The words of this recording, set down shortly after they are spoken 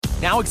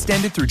Now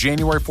extended through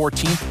January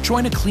 14th,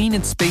 join a clean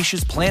and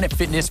spacious Planet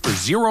Fitness for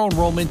zero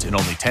enrollment and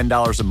only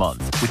 $10 a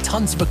month. With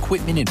tons of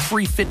equipment and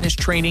free fitness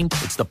training,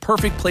 it's the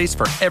perfect place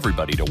for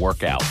everybody to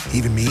work out.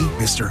 Even me,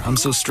 mister. I'm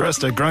so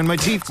stressed I grind my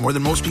teeth more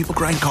than most people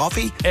grind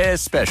coffee.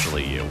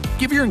 Especially you.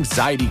 Give your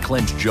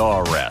anxiety-clenched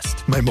jaw a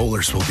rest. My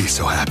molars will be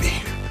so happy.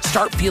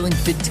 Start feeling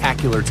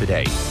fit-tacular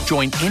today.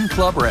 Join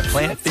in-club or at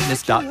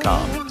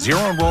planetfitness.com. Zero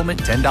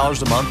enrollment,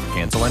 $10 a month,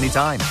 cancel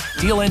anytime.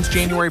 Deal ends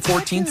January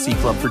 14th. See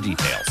club for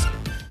details.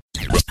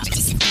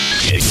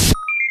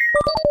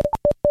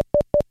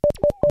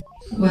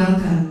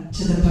 Welcome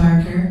to the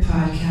Barker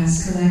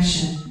Podcast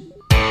Collection.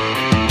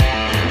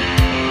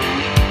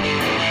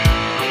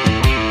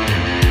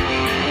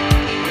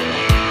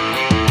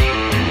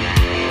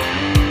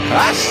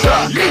 I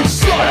suck, you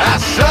suck, I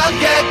suck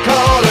at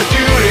Call of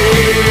Duty.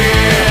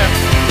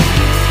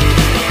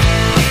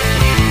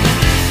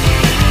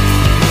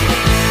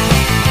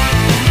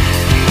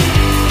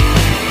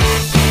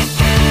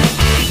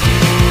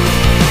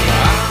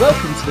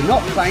 Welcome to the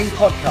Not Playing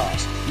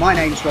Podcast. My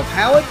name's Rob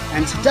Howard,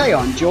 and today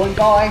I'm joined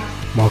by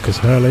Marcus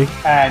Hurley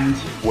and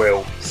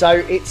Will. So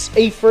it's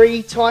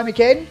E3 time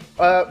again.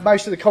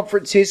 Most of the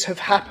conferences have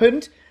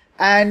happened,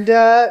 and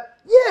I've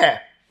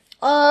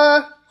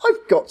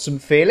got some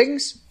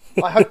feelings.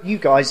 I hope you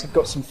guys have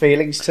got some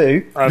feelings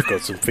too. I've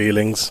got some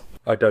feelings.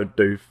 I don't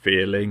do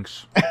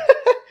feelings.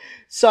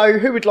 So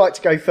who would like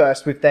to go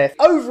first with their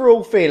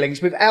overall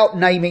feelings without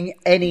naming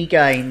any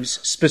games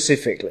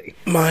specifically?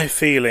 My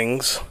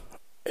feelings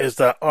is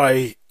that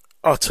I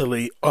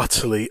utterly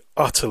abhor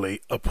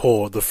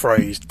the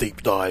phrase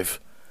deep dive.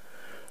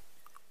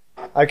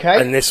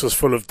 Okay. And this was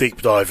full of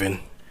deep diving.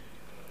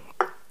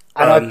 And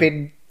I've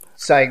been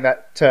saying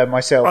that to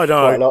myself I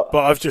quite a know, lot.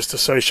 but I've just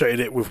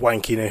associated it with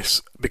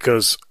wankiness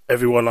because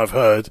everyone I've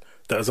heard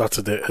that has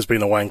uttered it has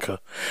been a wanker.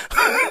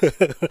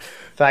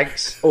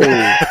 Thanks.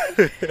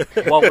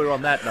 While we're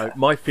on that note,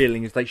 my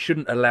feeling is they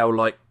shouldn't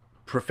allow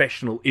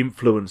professional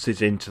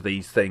influences into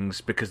these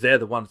things because they're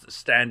the ones that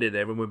stand in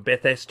there. And when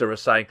Bethesda are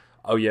saying,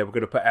 "Oh yeah, we're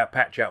going to put our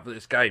patch out for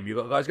this game," you've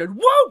got guys going,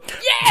 "Whoa,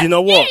 yeah!" Do you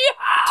know what?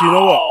 Yeehaw! Do you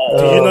know what?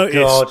 Do you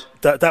notice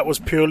God. that was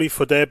purely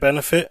for their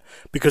benefit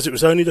because it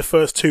was only the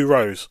first two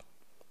rows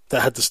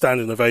that had the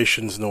standing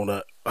ovations and all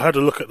that. I had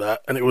a look at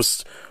that, and it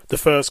was the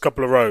first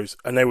couple of rows,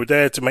 and they were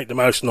there to make the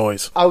most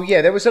noise. Oh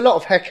yeah, there was a lot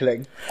of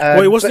heckling.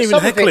 Well, it wasn't but even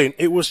some of heckling.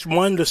 It was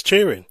mindless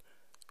cheering.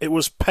 It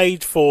was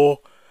paid for.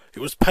 It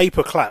was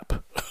pay-per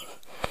clap.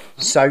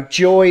 So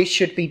joy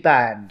should be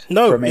banned.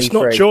 No, from it's E3.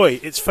 not joy.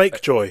 It's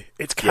fake joy.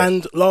 It's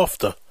canned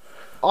laughter.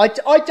 I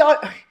don't.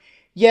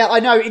 Yeah,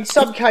 I know. In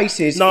some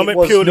cases, No, I it meant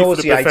was purely for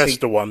the nauseating.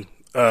 Bethesda one.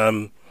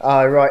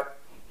 Oh right.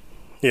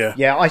 Yeah.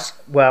 Yeah, I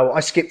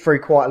skipped through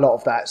quite a lot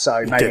of that,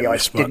 so maybe I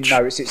didn't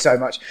notice it so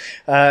much.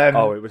 It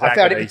was I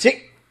found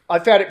agony. I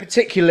found it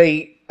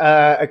particularly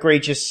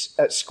egregious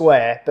at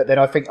Square, but then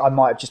I think I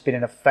might have just been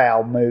in a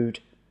foul mood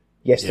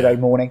yesterday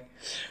morning.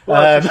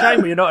 Well, it's a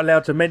shame you're not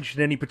allowed to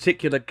mention any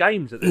particular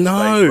games at this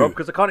stage, Rob,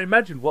 because I can't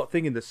imagine what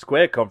thing in the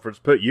Square conference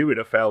put you in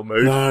a foul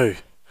mood. No.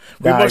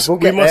 We'll must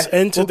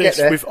enter this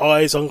get there. with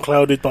eyes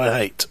unclouded by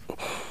hate.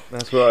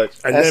 That's right.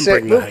 And That's then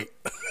bring it.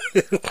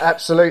 the hate.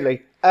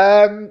 Absolutely.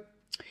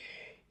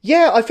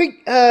 Yeah, I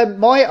think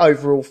my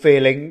overall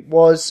feeling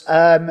was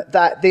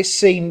that this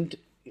seemed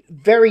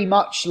very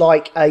much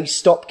like a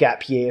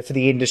stopgap year for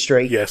the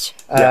industry. Yes.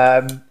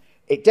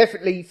 It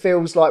definitely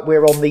feels like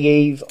we're on the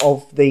eve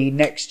of the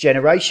next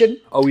generation.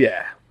 Oh,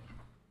 yeah.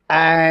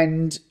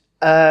 And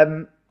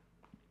I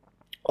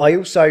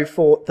also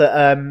thought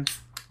that,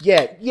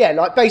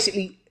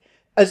 basically,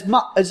 as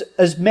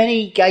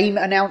many game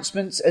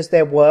announcements as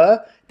there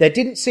were, there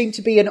didn't seem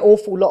to be an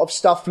awful lot of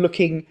stuff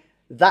looking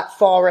that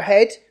far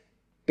ahead,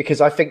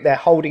 because I think they're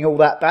holding all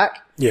that back.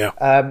 Yeah.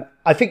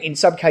 I think in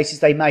some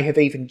cases they may have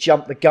even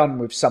jumped the gun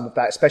with some of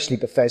that, especially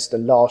Bethesda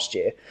last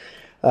year.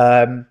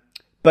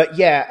 But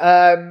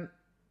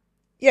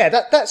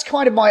that's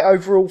kind of my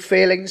overall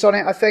feelings on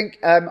it, I think.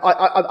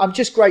 I'm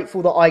just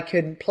grateful that I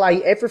can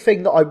play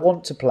everything that I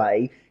want to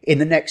play in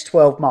the next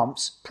 12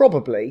 months,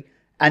 probably,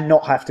 and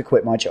not have to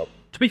quit my job.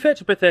 To be fair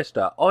to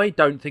Bethesda, I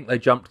don't think they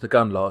jumped the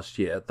gun last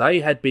year.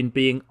 They had been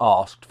being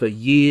asked for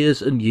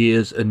years and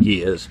years and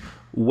years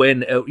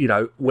when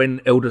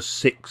Elder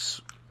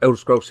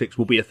Scrolls 6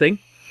 will be a thing.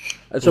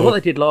 And so what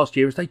they did last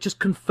year is they just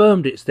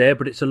confirmed it's there,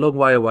 but it's a long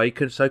way away.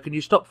 So can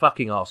you stop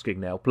fucking asking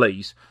now,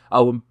 please?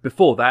 Oh, and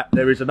before that,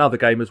 there is another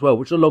game as well,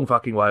 which is a long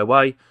fucking way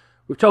away.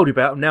 We've told you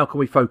about them. Now can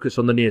we focus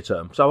on the near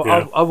term? So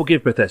I will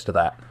give Bethesda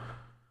that.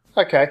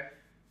 Okay.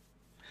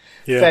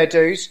 Yeah. Fair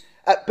dues.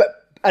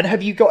 And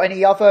have you got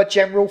any other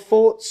general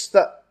thoughts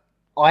that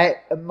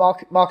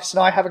Marcus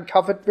and I haven't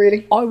covered,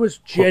 really? I was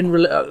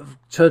generally,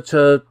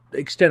 to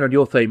extend on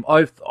your theme,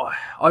 I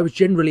was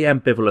generally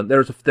ambivalent.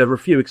 There are a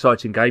few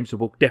exciting games, so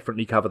we'll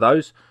definitely cover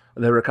those.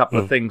 And there are a couple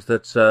of things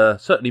that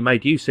certainly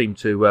made you seem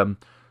to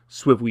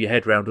swivel your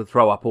head round and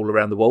throw up all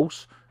around the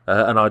walls.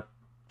 And I'm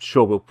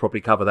sure we'll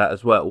probably cover that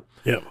as well.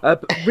 Yeah.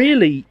 But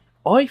really,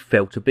 I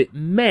felt a bit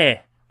meh.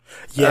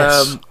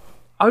 Yes.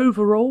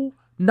 Overall,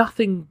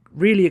 nothing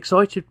really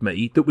excited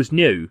me that was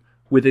new,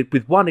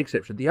 with one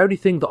exception. The only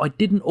thing that I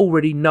didn't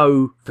already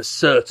know for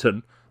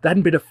certain, that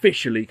hadn't been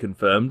officially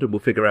confirmed, and we'll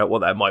figure out what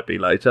that might be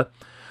later.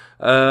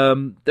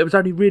 There was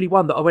only really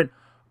one that I went,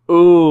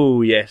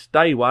 oh, yes,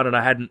 day one, and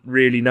I hadn't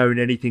really known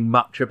anything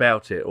much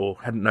about it, or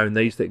hadn't known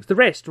these things. The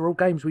rest are all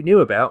games we knew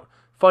about,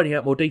 finding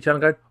out more detail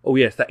and going, oh,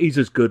 yes, that is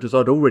as good as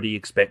I'd already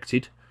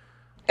expected.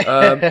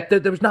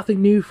 There was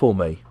nothing new for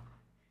me.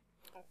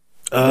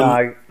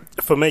 No.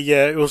 For me,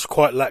 yeah, it was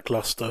quite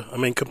lackluster. I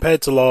mean,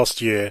 compared to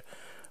last year,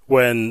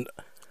 when,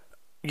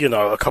 you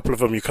know, a couple of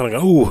them you kind of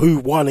go, oh, who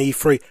won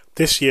E3?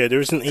 This year, there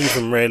isn't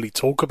even really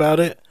talk about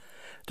it.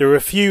 There are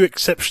a few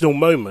exceptional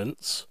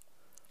moments,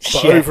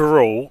 but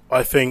overall,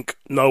 I think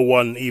no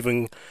one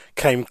even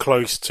came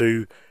close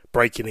to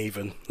breaking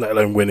even, let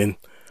alone winning.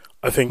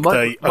 I think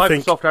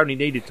Microsoft only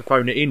needed to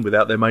phone it in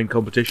without their main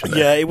competition there.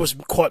 Yeah, it was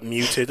quite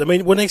muted. I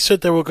mean, when they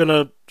said they were going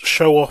to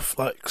show off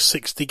like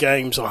 60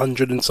 games,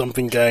 100 and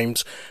something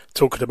games,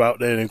 talking about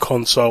their new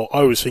console,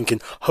 I was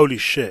thinking, holy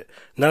shit,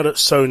 now that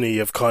Sony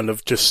have kind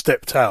of just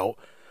stepped out,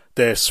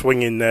 they're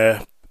swinging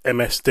their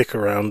MS dick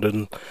around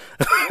and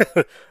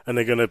and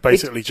they're going to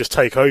basically just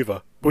take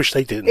over, which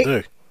they didn't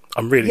do.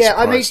 I'm really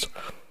surprised.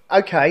 I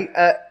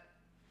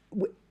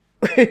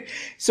mean,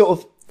 sort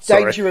of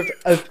danger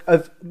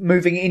of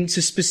moving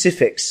into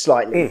specifics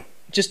slightly.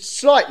 Just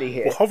slightly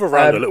here. We'll hover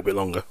around a little bit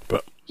longer.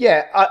 But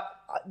yeah,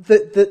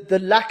 the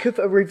lack of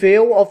a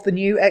reveal of the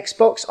new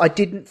Xbox I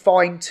didn't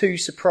find too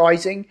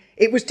surprising.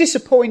 It was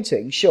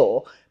disappointing,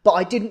 sure, but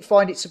I didn't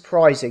find it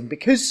surprising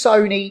because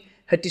Sony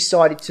had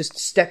decided to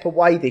step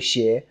away this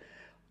year.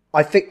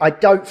 I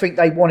don't think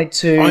they wanted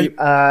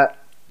to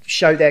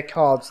show their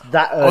cards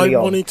that early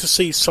on. I wanted to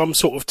see some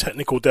sort of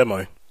technical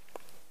demo.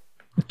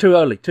 Too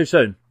early, too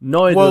soon.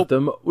 Neither of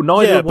them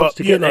wants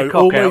to get their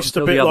cock out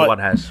until the other one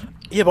has.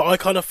 Yeah, but I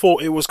kind of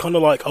thought it was kind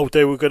of like, oh,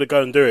 they were going to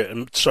go and do it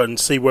and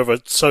see whether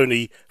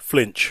Sony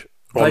flinch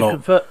or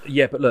not. But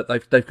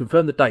look, they've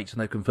confirmed the dates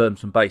and they've confirmed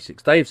some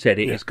basics. They've said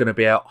it's going to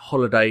be out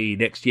holiday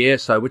next year,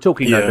 so we're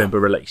talking November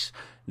release.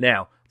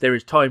 Now, there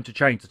is time to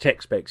change the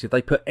tech specs. If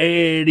they put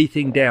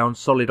anything down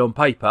solid on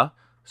paper,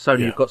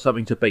 Sony have got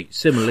something to beat.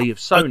 Similarly, if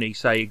Sony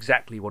say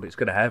exactly what it's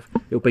going to have,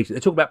 it'll beat it.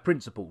 They're talking about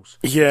principles.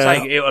 Yeah.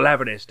 Saying it'll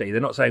have an SD.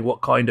 They're not saying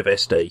what kind of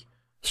SD.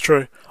 It's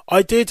true.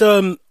 I did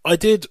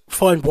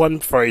find one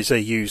phrase they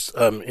used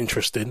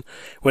interesting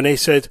when they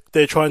said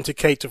they're trying to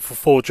cater for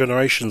 4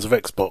 generations of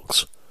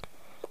Xbox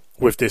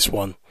with this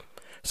one.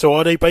 So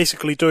are they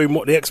basically doing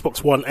what the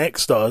Xbox One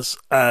X does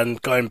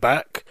and going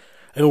back,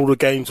 and all the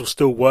games will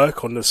still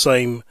work on the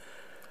same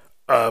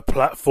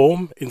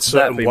platform in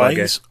certain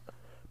ways?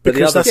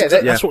 Because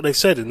that's what they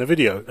said in the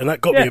video, and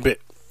that got me a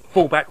bit...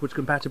 Full backwards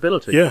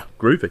compatibility. Yeah.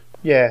 Groovy.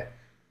 Yeah.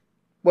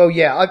 Well,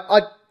 yeah,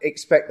 I'd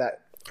expect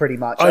that pretty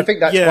much. I think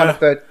that's one of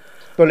the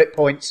bullet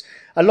points.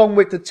 Along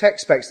with the tech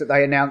specs that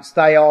they announced,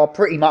 they are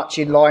pretty much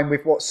in line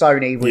with what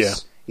Sony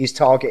is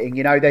targeting.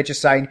 You know, they're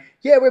just saying,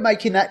 yeah, we're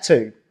making that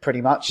too,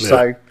 pretty much. Yeah.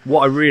 So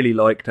what I really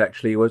liked,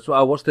 actually, was,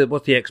 what's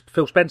the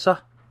Phil Spencer?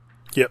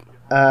 Yep.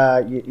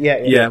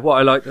 Yeah. What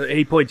I liked,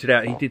 he pointed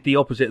out he did the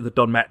opposite of the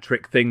Don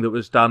Matrick thing that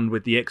was done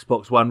with the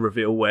Xbox One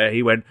reveal, where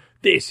he went,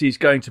 "This is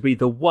going to be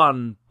the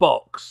one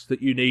box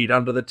that you need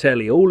under the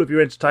telly, all of your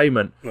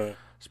entertainment." Yeah.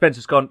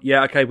 Spencer's gone,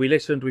 yeah, okay, we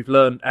listened, we've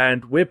learned,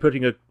 and we're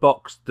putting a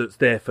box that's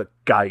there for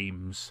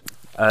games.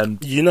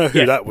 And you know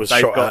who that was shot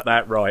at? They've got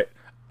that right.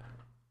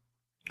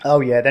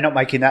 Oh yeah, they're not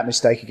making that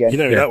mistake again. You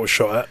know who that was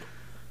shot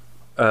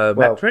at?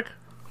 Matrick?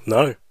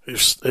 No,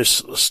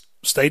 it's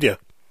Stadia.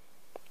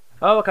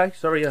 Oh, okay.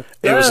 Sorry. Yeah.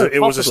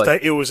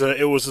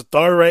 It was a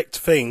direct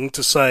thing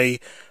to say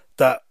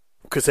that,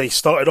 because they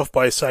started off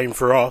by saying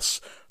for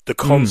us the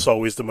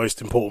console is the most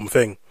important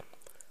thing,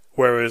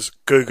 whereas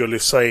Google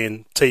is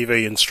saying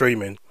TV and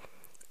streaming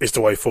is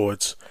the way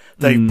forwards.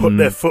 They put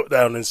their foot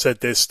down and said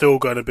they're still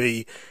going to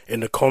be in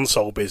the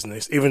console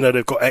business, even though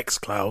they've got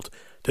xCloud.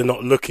 They're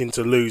not looking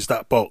to lose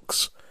that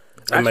box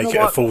and make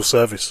it a full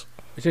service.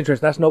 It's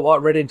interesting. That's not what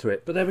I read into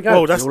it, but there we go.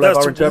 Well, that's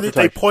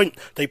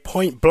they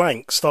point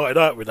blank started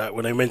out with that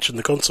when they mentioned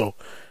the console.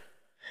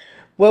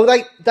 Well,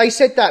 they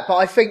said that, but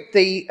I think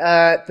the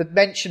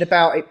mention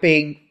about it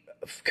being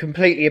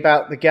completely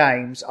about the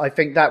games, I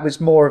think that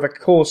was more of a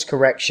course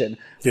correction.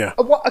 Yeah,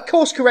 a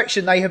course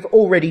correction they have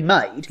already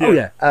made. Oh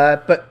yeah,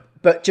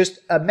 but just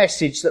a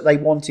message that they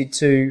wanted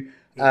to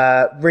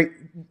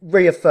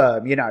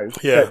reaffirm. You know,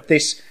 that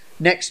this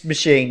next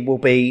machine will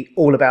be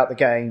all about the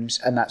games,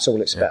 and that's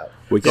all it's about.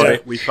 We got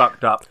it. We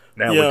fucked up.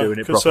 Now we're doing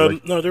it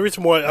properly. No, the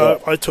reason why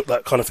I took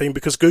that kind of thing,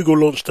 because Google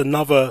launched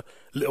another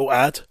little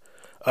ad,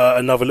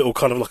 another little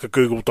kind of like a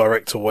Google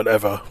Direct or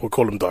whatever. We'll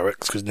call them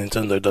Directs because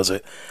Nintendo does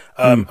it,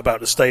 about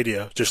the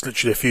Stadia, just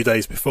literally a few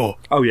days before.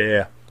 Oh,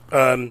 yeah.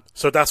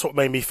 So that's what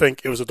made me think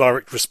it was a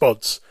direct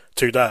response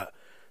to that.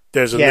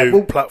 There's a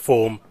new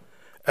platform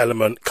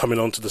element coming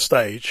onto the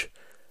stage,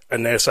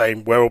 and they're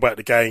saying, we're all about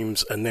the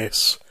games and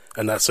this,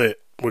 and that's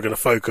it. We're going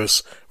to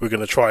focus. We're going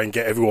to try and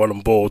get everyone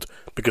on board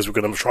because we're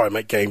going to try and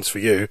make games for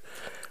you.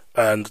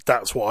 And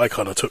that's what I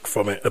kind of took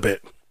from it a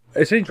bit.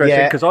 It's interesting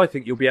Yeah. because I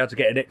think you'll be able to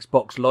get an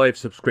Xbox Live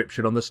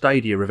subscription on the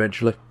Stadia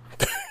eventually.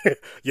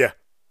 Yeah.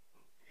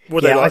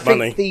 Would they like I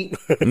money?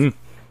 think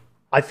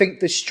I think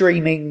the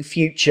streaming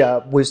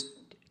future was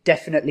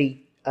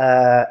definitely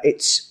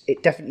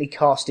it definitely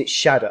cast its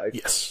shadow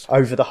Yes.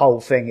 over the whole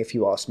thing, if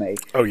you ask me.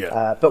 Oh,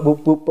 yeah. But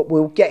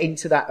we'll get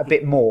into that a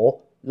bit more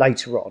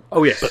later on.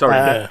 Oh yes,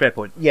 sorry, fair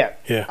point. Yeah.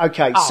 Yeah.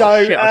 Okay. Oh,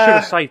 so shit, I should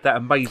have saved that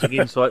amazing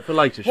insight for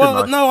later, shouldn't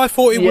Well, I? no, I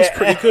thought it was Yeah.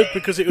 pretty good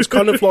because it was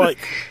kind of like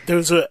there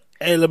was an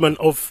element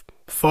of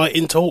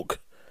fighting talk,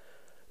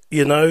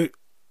 you know,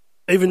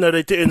 even though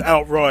they didn't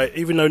outright,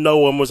 even though no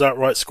one was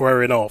outright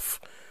squaring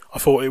off. I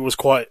thought it was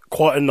quite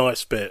a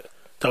nice bit.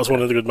 That was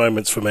one of the good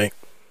moments for me.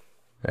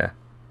 Yeah.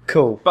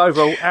 cool. But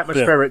overall,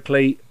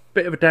 atmospherically,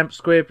 bit of a damp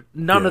squib.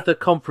 None Yeah. of the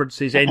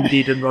conferences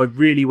ended, and I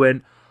really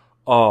went,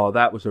 "Oh,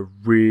 that was a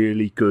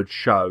really good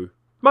show."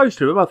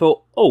 Most of them, I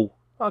thought, "Oh,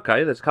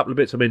 okay, there's a couple of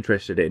bits I'm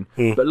interested in."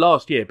 But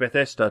last year,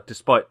 Bethesda,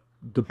 despite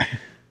the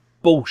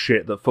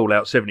bullshit that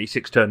Fallout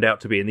 76 turned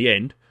out to be in the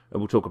end, and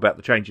we'll talk about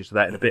the changes to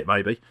that in a bit,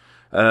 maybe.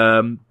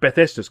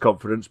 Bethesda's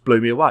confidence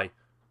blew me away.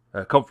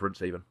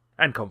 Conference even,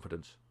 and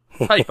confidence.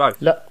 Hey,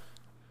 both.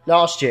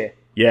 Last year.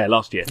 Yeah,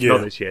 last year, Yeah.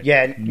 not this year.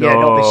 Yeah,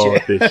 not this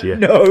year. This year.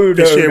 No,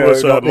 This year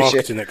was a not this year.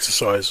 marketing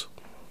exercise.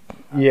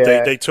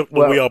 Yeah. They took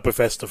the We Are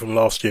Bethesda from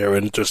last year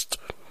and just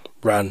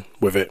ran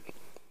with it.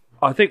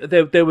 I think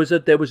there was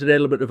an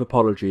element of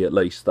apology at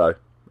least though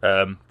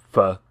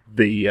for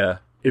the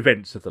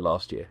events of the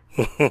last year,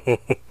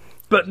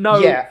 but no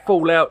Yeah.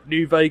 Fallout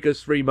New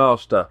Vegas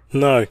remaster,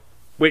 No.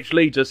 which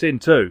leads us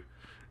into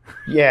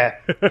Yeah,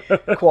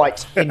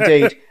 quite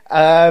indeed.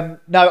 No,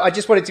 I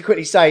just wanted to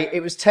quickly say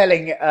it was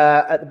telling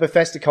at the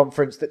Bethesda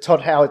conference that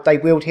Todd Howard, they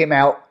wheeled him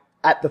out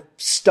at the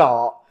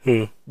start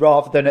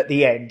rather than at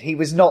the end. He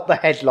was not the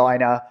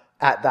headliner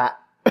at that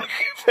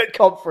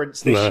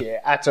conference this year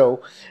at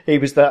all. He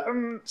was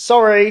the,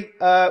 sorry,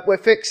 we're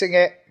fixing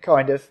it,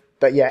 kind of.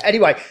 But yeah,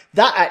 anyway,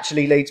 that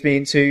actually leads me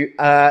into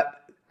our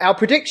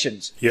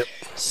predictions. Yep.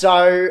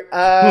 So,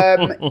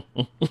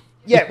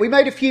 yeah, we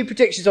made a few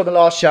predictions on the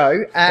last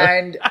show,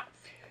 and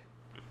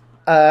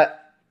I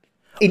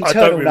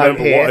internal don't note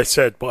remember here. what I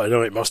said, but I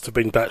know it must have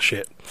been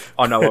batshit.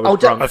 I know I was Oh,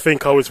 drunk. I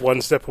think I was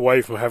one step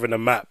away from having a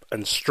map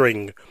and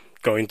string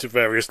going to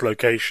various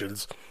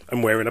locations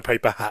and wearing a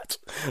paper hat.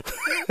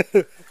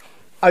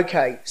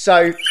 Okay,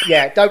 so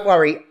yeah, don't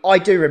worry, I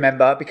do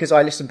remember because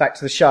I listened back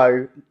to the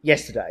show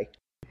yesterday.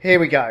 Here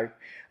we go.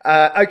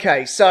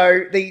 Okay,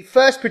 so the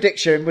first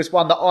prediction was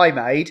one that I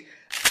made.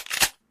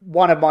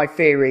 One of my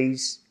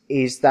theories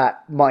is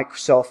that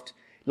Microsoft,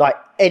 like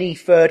any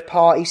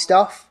third-party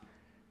stuff,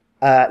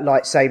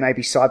 like say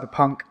maybe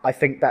Cyberpunk, I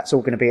think that's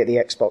all going to be at the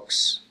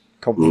Xbox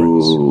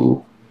conference.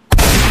 Ooh.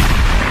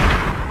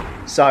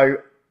 So,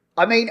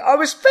 I mean, I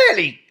was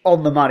fairly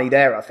on the money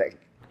there, I think.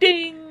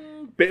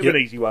 Ding! Bit of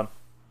an easy one.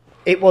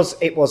 It was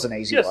an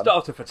easy Just one.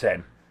 starter for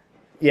 10.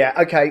 Yeah,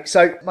 okay.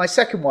 So my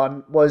second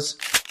one was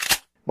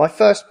my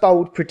first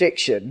bold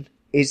prediction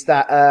is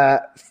that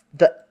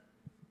that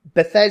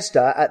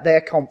Bethesda at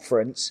their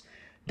conference,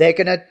 they're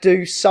going to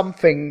do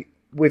something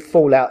with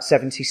Fallout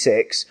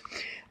 76,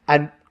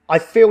 and I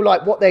feel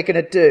like what they're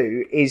going to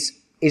do is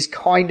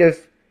kind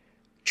of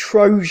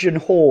Trojan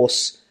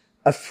horse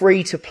a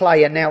free to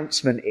play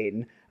announcement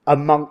in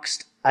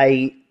amongst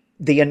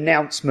the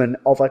announcement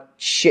of a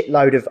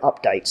shitload of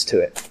updates to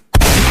it.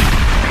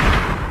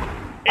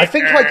 I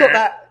think I got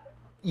that.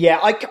 Yeah,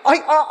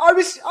 I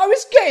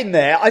was getting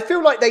there. I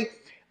feel like they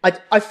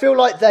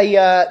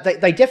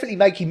definitely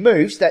making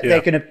moves that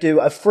they're going to do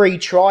a free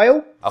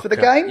trial for the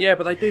game. Yeah,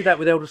 but they do that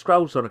with Elder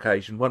Scrolls on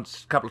occasion,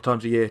 once a couple of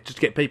times a year, just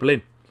to get people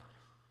in.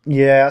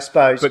 Yeah, I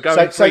suppose. But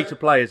going free to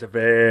play is a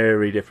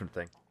very different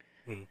thing.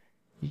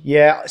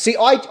 Yeah, see,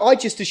 I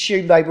just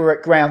assumed they were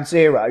at ground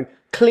zero.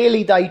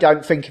 Clearly, they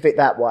don't think of it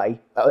that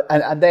way,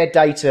 and their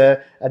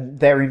data and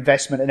their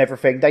investment and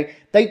everything.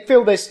 They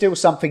feel there's still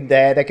something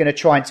there. They're going to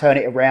try and turn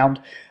it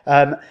around.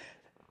 And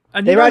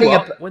you They're know adding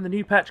what? When the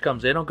new patch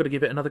comes in, I'm going to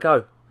give it another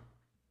go.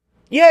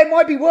 Yeah, it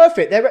might be worth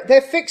it.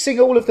 They're fixing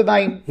all of the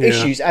main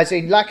issues, as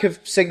in lack of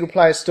single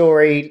player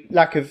story,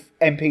 lack of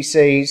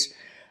NPCs,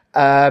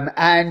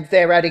 and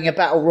they're adding a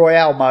battle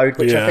royale mode,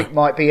 which I think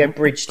might be a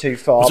bridge too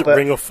far. Was it but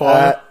Ring of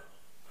Fire?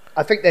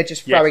 I think they're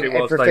just throwing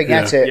everything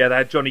at it. Yeah, they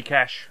had Johnny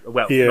Cash.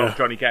 Well, not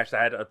Johnny Cash. They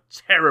had a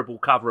terrible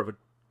cover of a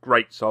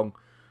great song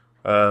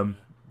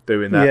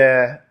doing that.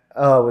 Yeah.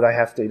 Oh, well, they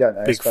have to, don't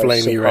they? Big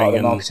flamey ring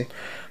and marketing.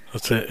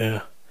 that's it,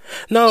 yeah.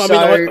 No,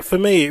 I mean, for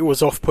me, it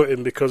was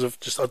off-putting because of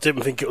I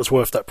didn't think it was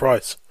worth that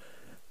price,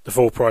 the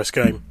full price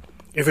game.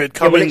 If it had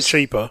come in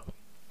cheaper...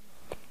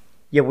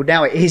 Yeah, well,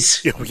 now it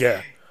is.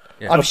 Yeah.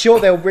 I'm sure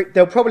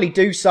they'll probably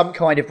do some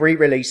kind of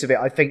re-release of it.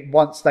 I think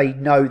once they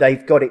know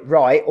they've got it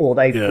right or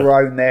they've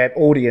grown their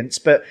audience.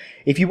 But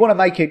if you want to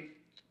make it,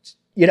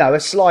 a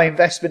sly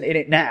investment in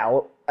it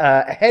now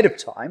ahead of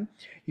time,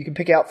 you can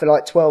pick it up for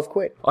like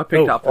 £12. I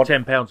picked it up for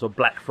 £10 on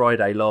Black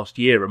Friday last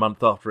year, a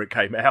month after it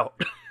came out.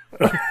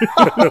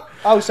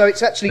 Oh, so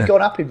it's actually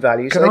gone up in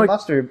value, so they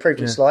must have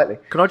improved it slightly.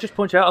 Can I just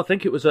point out, I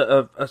think it was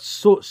a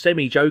sort of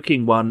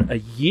semi-joking one a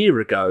year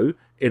ago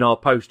in our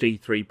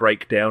post-E3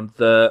 breakdown,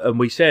 and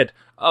we said,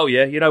 oh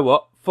yeah, you know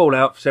what,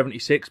 Fallout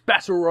 76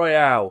 Battle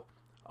Royale.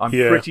 I'm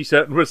pretty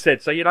certain was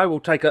said, so we'll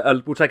take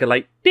a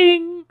late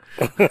ding.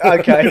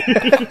 Okay.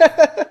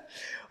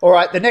 All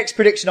right, the next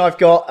prediction I've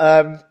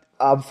got,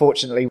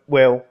 unfortunately,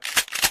 Will.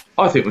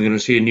 I think we're going to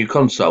see a new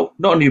console.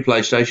 Not a new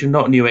PlayStation,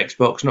 not a new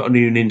Xbox, not a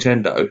new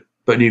Nintendo,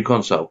 but a new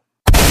console.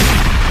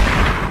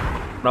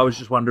 I was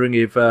just wondering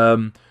if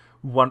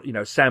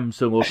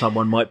Samsung or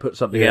someone might put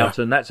something out,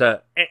 and that's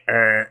a.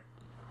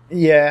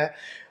 Yeah,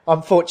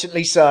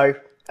 unfortunately so.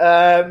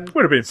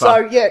 Would have been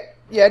fun. So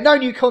yeah, no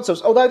new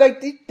consoles. Although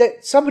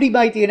somebody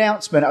made the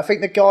announcement. I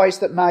think the guys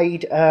that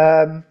made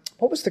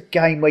what was the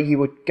game where you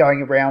were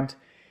going around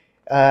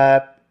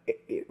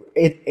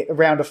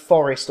around a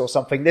forest or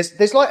something.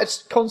 There's like a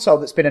console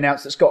that's been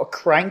announced that's got a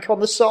crank on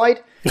the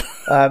side,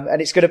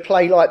 and it's going to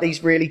play like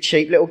these really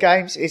cheap little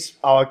games.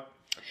 I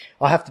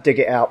have to dig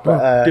it out.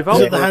 But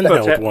is it the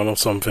handheld one or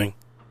something?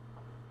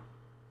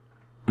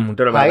 Don't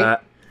know about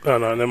that. Oh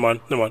no, never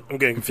mind. I'm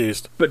getting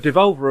confused. But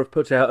Devolver have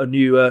put out a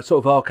new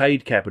sort of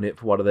arcade cabinet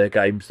for one of their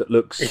games that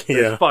looks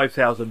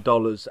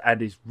 $5,000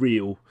 and is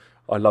real.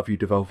 I love you,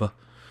 Devolver.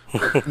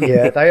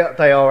 Yeah,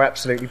 they are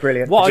absolutely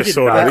brilliant. I just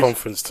saw their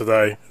conference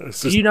today.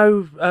 Do you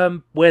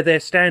know where their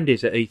stand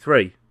is at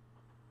E3?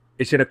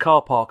 It's in a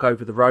car park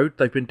over the road.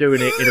 They've been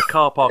doing it in a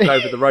car park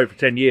over the road for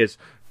 10 years.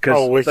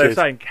 Because they're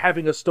saying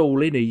having a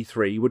stall in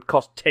E3 would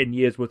cost 10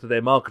 years worth of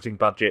their marketing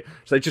budget.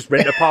 So they just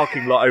rent a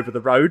parking lot over the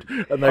road,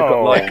 and they've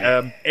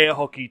got air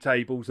hockey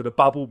tables and a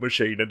bubble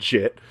machine and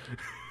shit.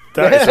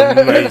 That is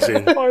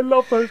amazing. I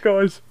love those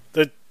guys.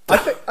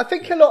 I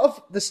think a lot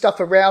of the stuff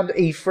around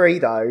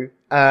E3 though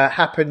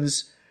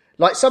happens.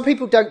 Like some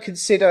people don't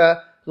consider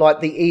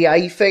like the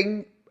EA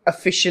thing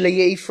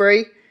officially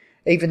E3,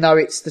 even though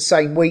it's the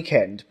same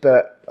weekend.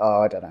 But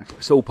I don't know.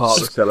 It's all part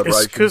of the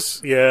celebration.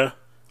 Because unless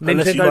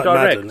you Nintendo like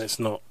Direct. Madden, it's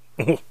not.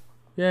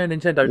 Yeah,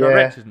 Nintendo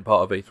Direct isn't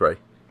part of E3.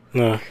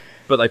 No.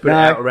 But they put it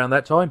out around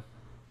that time.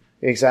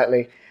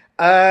 Exactly.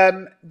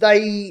 That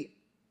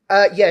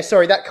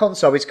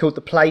console is called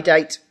the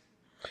Playdate,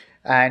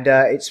 and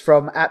it's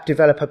from app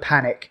developer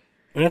Panic.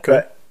 Okay.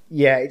 But,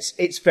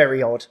 it's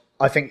very odd.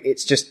 I think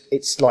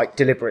it's like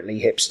deliberately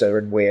hipster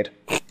and weird.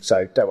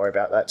 So don't worry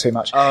about that too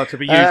much. To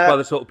be used by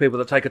the sort of people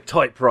that take a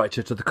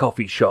typewriter to the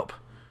coffee shop.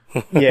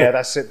 Yeah,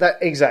 that's it.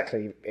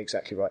 Exactly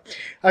right.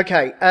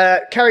 Okay,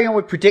 carrying on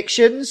with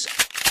predictions.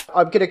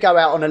 I'm going to go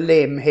out on a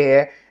limb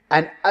here,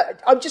 and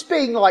I'm just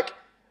being like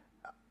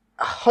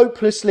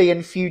hopelessly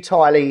and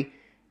futilely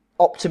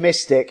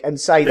optimistic and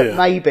say that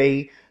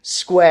maybe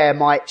Square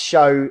might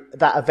show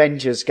that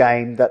Avengers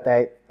game that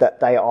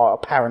they are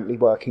apparently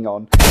working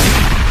on.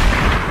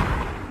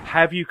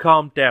 Have you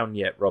calmed down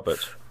yet,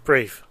 Robert?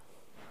 Breathe.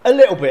 A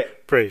little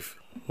bit. Breathe.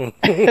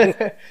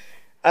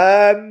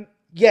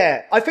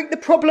 Yeah, I think the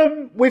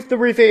problem with the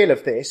reveal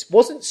of this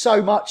wasn't so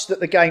much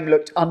that the game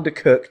looked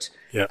undercooked,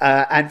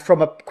 and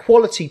from a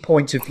quality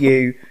point of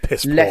view,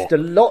 left a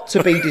lot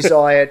to be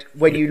desired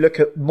when you look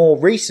at more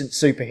recent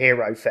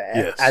superhero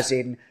fare, as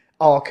in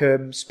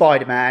Arkham,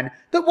 Spider-Man,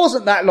 that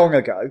wasn't that long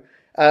ago.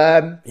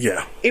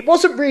 It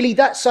wasn't really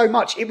that so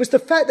much. It was the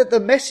fact that the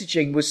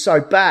messaging was so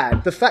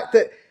bad. The fact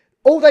that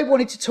all they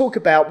wanted to talk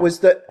about was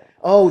that,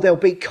 there'll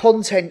be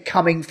content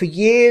coming for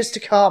years to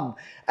come.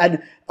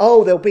 And,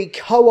 there'll be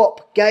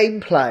co-op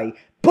gameplay.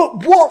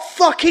 But what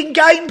fucking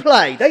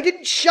gameplay? They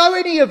didn't show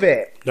any of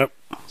it. Nope.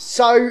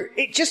 So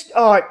it just,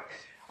 I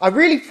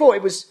really thought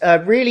it was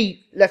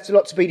really left a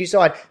lot to be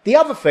desired. The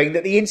other thing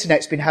that the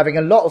internet's been having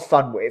a lot of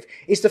fun with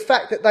is the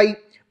fact that they,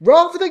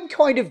 rather than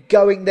kind of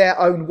going their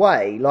own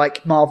way,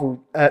 like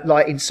Marvel,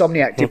 like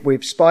Insomniac did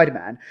with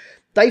Spider-Man,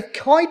 they've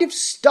kind of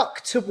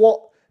stuck to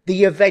what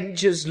the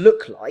Avengers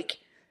look like,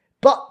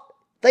 but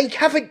they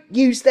haven't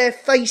used their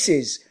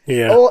faces.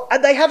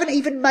 And they haven't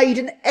even made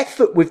an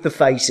effort with the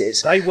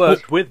faces. They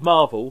worked with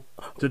Marvel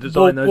to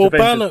design those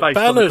Avengers based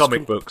on the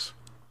comic books.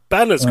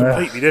 Banner's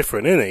completely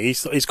different, isn't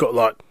he? He's got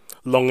like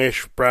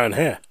longish brown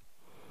hair.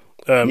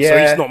 So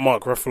he's not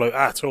Mark Ruffalo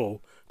at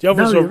all. The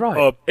others you're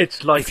right.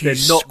 It's like they're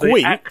not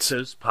the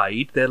actors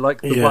paid, they're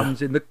like the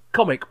ones in the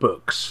comic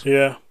books.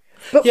 Yeah.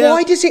 But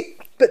why does it...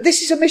 But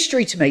this is a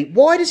mystery to me.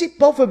 Why does it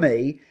bother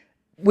me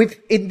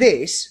in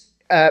this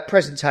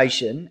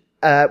presentation,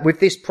 with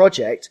this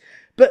project?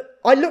 But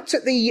I looked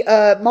at the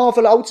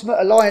Marvel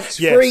Ultimate Alliance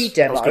free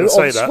demo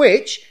on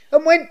Switch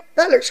and went,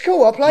 that looks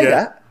cool, I'll play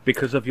that.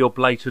 Because of your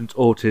blatant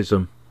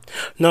autism.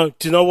 No,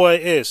 do you know what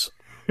it is?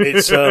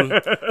 It's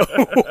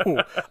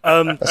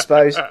I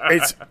suppose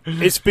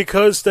it's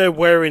because they're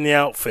wearing the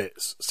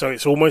outfits, so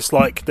it's almost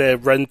like they're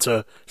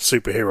renter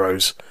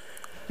superheroes.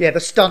 Yeah, the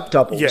stunt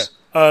doubles. Yeah.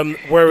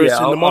 Whereas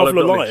in the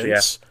Marvel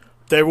Alliance,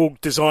 they're all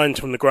designed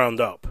from the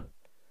ground up.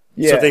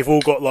 Yeah. So they've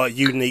all got like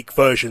unique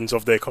versions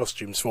of their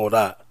costumes for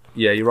that.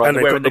 Yeah, you're right. And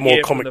they've got the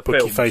more comic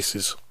booky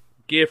faces.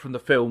 Gear from the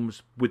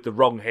films with the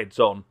wrong heads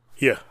on.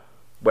 Yeah.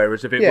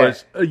 Whereas if it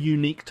was a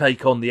unique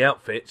take on the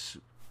outfits,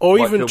 Or White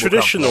even film will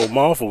traditional come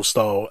Marvel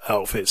style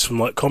outfits from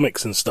like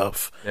comics and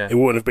stuff. Yeah. It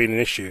wouldn't have been an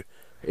issue.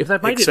 If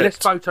they'd made it less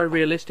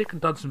photorealistic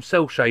and done some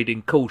cell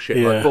shading cool shit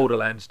like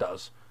Borderlands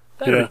does,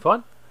 that'd be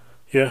fine.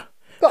 Yeah.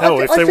 But Hell,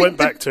 I if they went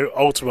back to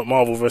Ultimate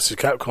Marvel vs.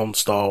 Capcom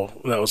style,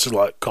 that was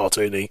like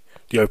cartoony,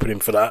 the opening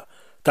for that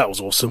was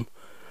awesome.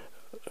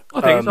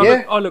 I think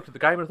I looked at the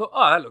game and I thought,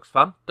 oh, that looks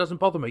fun. Doesn't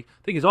bother me.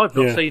 Thing is, I've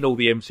not seen all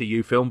the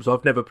MCU films.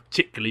 I've never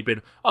particularly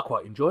been... I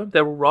quite enjoy them.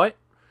 They're all right.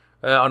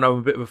 I know I'm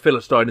a bit of a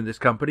Philistine in this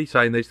company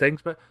saying these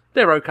things, but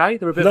they're okay.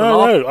 They're a bit of a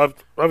laugh.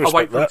 I respect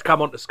wait for them to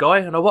come onto Sky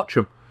and I watch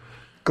them.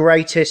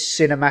 Greatest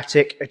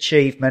cinematic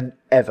achievement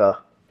ever.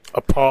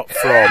 Apart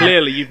from...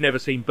 Clearly, you've never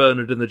seen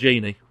Bernard and the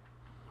Genie.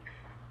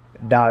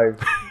 No,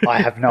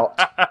 I have not.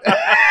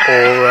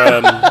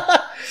 Or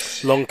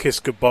Long Kiss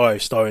Goodbye,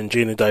 starring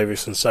Gina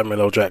Davis and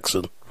Samuel L.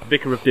 Jackson.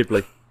 Vicar of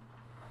Dibley.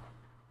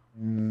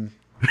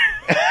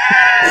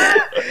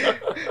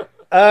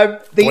 I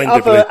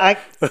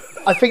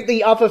think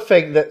the other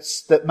thing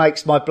that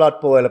makes my blood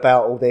boil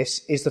about all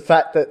this is the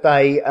fact that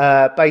they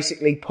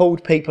basically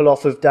pulled people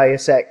off of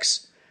Deus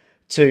Ex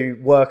to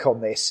work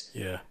on this.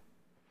 Yeah.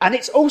 And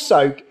it's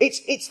also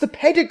it's the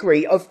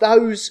pedigree of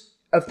those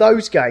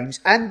games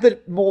and the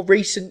more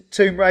recent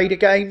Tomb Raider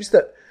games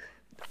that.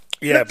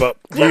 Yeah, but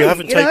you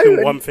haven't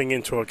taken one thing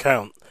into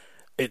account.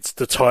 It's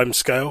the time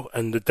scale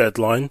and the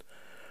deadline.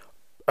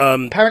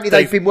 Apparently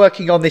they've been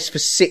working on this for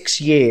 6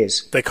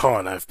 years. They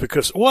can't have,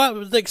 because...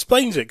 Well, that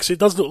explains it, because it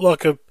does look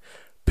like a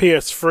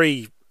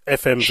PS3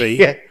 FMV.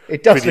 Yeah,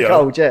 it does video.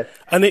 look old, yeah.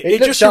 And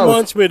it just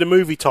reminds me of the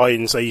movie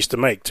tie-ins they used to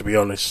make, to be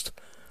honest.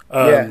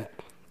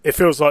 It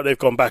feels like they've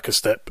gone back a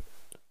step.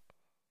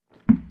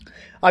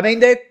 I mean,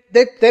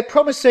 they're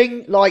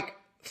promising, like,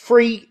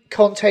 free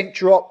content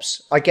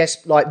drops, I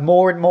guess, like,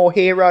 more and more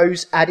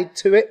heroes added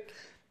to it.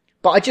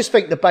 But I just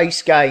think the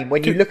base game,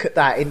 when you look at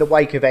that in the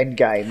wake of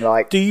Endgame,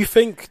 like... Do you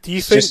think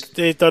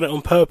they've done it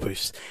on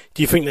purpose?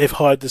 Do you think they've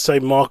hired the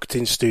same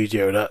marketing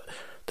studio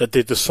that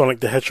did the Sonic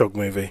the Hedgehog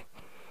movie?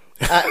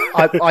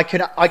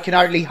 I can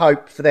only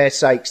hope for their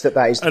sakes that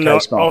is the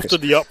case, Marcus. After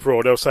the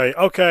uproar, they'll say,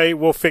 okay,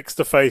 we'll fix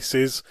the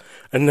faces,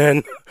 and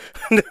then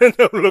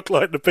they'll look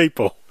like the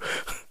people.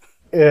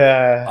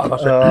 Yeah, I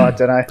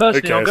don't know.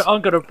 Personally,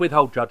 I'm going to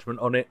withhold judgment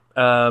on it.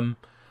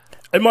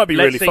 It might be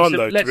really fun,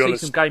 though, to be honest.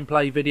 Let's see some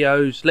gameplay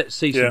videos. Let's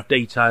see some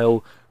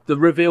detail. The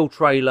reveal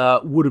trailer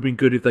would have been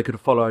good if they could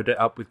have followed it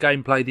up with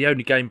gameplay. The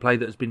only gameplay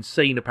that has been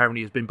seen,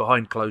 apparently, has been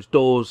behind closed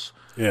doors.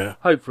 Yeah.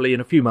 Hopefully,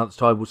 in a few months'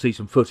 time, we'll see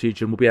some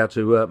footage and we'll be able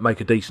to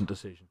make a decent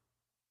decision.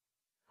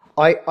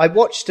 I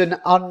watched an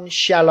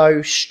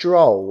unshallow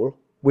stroll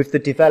with the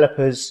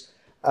developers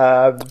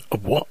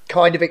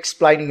kind of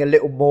explaining a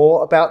little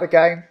more about the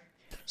game.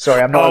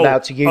 Sorry, I'm not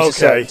allowed to use a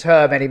certain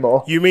term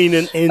anymore. You mean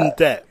an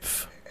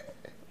in-depth?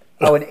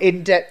 An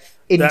in-depth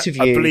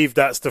interview. I believe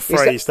that's the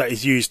phrase that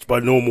is used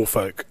by normal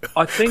folk.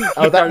 I think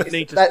you don't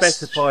need to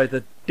specify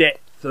the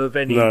depth of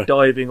any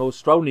diving or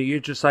strolling. You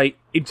just say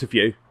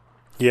interview.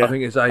 Yeah. I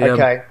think it's a...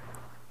 Okay.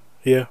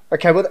 Yeah.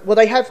 Okay, well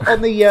they have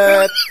on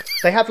the...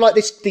 they have like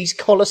these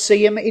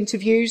Colosseum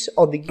interviews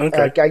on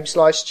the Game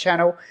Slice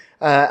channel.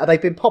 And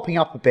they've been popping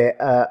up a bit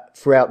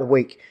throughout the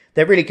week.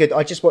 They're really good.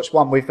 I just watched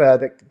one with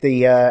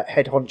the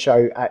head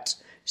honcho at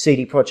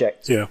CD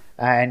Projekt. Yeah.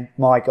 And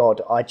my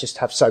God, I just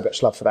have so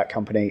much love for that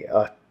company.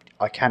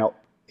 I cannot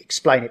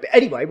explain it. But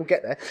anyway, we'll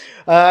get there.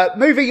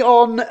 Moving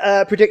on,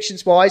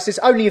 predictions-wise, there's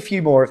only a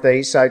few more of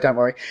these, so don't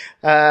worry.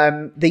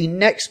 The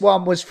next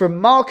one was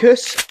from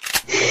Marcus.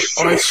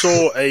 I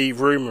saw a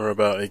rumour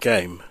about a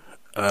game,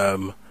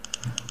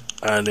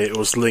 and it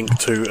was linked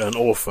to an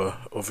author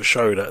of a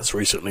show that's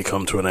recently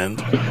come to an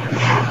end.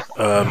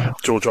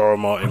 George R. R.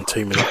 Martin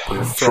teaming up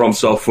with From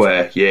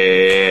Software,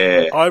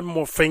 yeah. I'm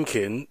more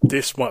thinking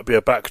this might be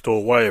a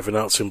backdoor way of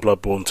announcing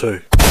Bloodborne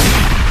 2.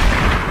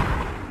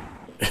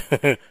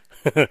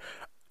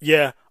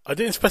 Yeah, I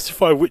didn't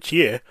specify which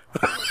year.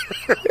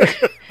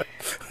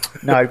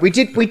 No, we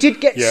did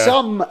get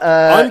some.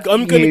 I'm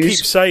going to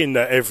keep saying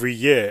that every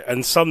year,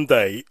 and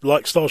someday,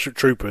 like Starship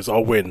Troopers,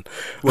 I'll win.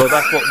 Well,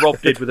 that's what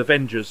Rob did with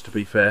Avengers, to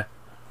be fair.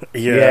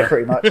 Yeah,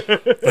 pretty much.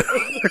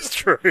 It's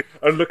true.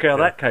 And look how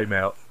that came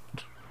out.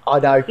 I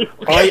know.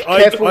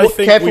 I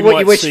think careful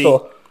what you wish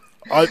for.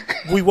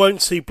 We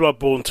won't see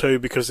Bloodborne 2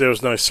 because there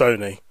was no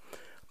Sony,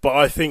 but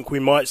I think we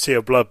might see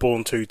a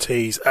Bloodborne 2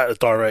 tease at a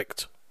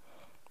Direct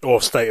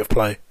or State of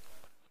Play.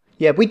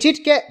 Yeah, we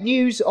did get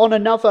news on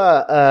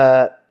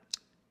another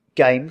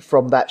game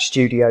from that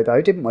studio,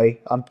 though, didn't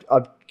we? I'm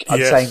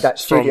saying that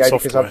studio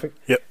because I'm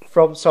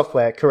from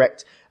Software,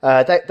 correct?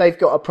 They've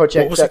got a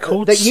project. What was it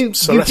called? That you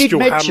did mention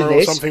Hammer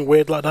this. Or something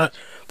weird like that.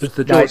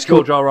 The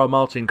George R. R.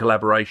 Martin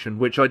collaboration,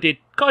 which I did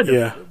kind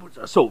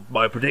of sort of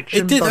my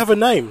prediction. It did have a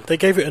name. They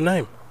gave it a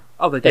name.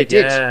 Oh, they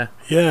did.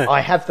 Yeah.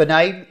 I have the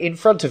name in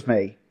front of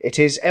me. It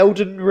is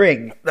Elden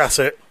Ring. That's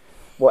it.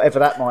 Whatever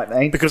that might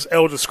mean. Because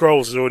Elder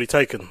Scrolls is already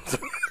taken.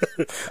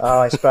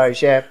 I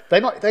suppose, yeah.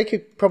 They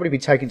could probably be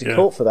taken to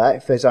court for that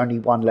if there's only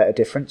one letter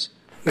difference.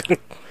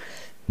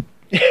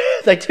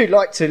 They do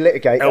like to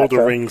litigate.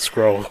 Elder Ring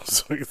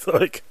Scrolls. It's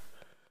like...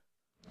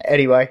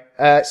 Anyway,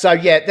 so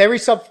yeah, there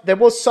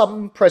was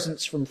some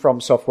presence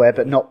from Software,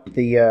 but not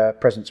the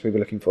presence we were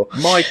looking for.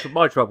 My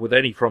trouble with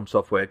any From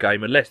Software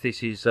game, unless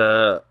this is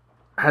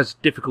has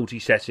difficulty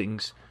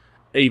settings,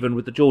 even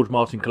with the George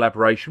Martin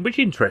collaboration, which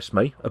interests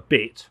me a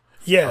bit.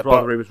 Yeah, I'd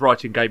rather he was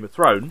writing Game of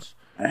Thrones.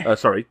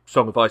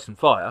 Song of Ice and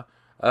Fire.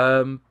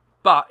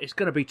 But it's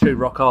going to be too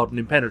rock hard and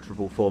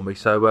impenetrable for me.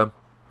 So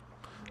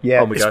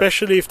yeah,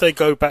 especially if they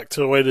go back to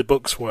the way the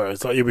books were.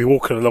 It's like you'll be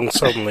walking along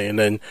suddenly, and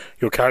then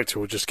your character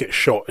will just get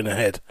shot in the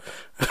head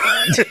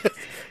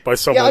by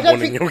someone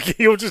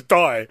you'll just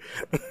die.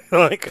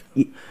 Like,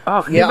 can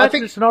you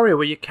imagine a scenario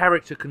where your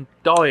character can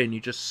die and you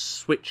just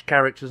switch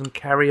characters and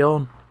carry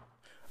on?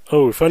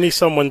 Oh, if only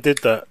someone did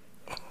that.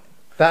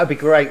 That would be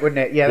great, wouldn't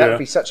it? Yeah, that would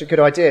be such a good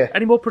idea.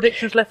 Any more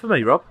predictions left for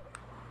me, Rob?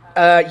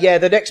 Yeah,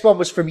 the next one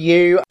was from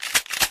you.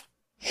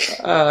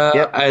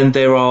 And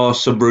there are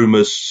some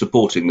rumours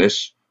supporting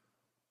this.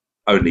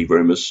 Only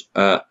rumours.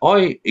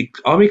 I'm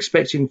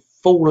expecting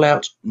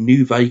Fallout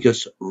New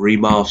Vegas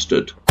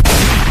remastered.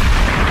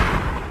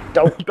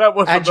 That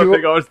wasn't the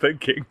thing I was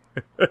thinking.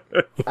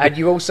 And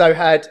you also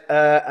had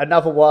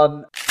another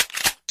one.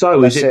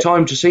 So, is it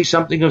time to see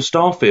something of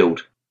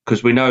Starfield?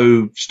 Because we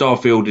know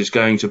Starfield is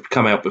going to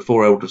come out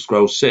before Elder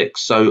Scrolls 6.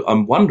 So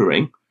I'm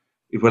wondering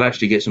if we'll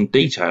actually get some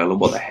detail on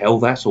what the hell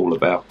that's all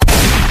about.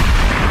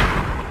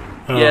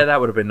 Yeah, that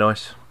would have been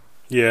nice.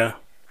 Yeah.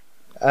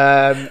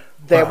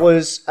 There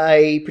was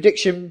a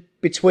prediction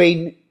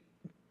between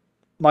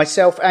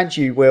myself and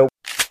you, Will.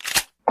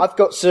 I've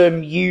got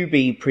some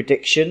Ubi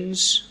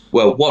predictions.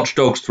 Well, Watch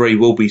Dogs 3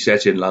 will be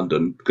set in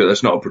London, because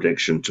that's not a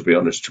prediction, to be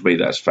honest. To me,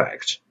 that's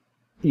fact.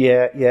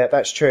 Yeah,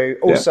 that's true.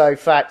 Also,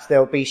 fact,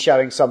 they'll be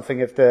showing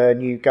something of the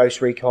new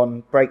Ghost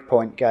Recon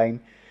Breakpoint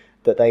game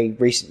that they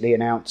recently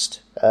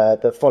announced,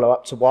 the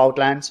follow-up to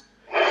Wildlands.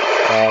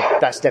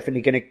 That's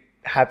definitely going to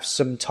have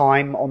some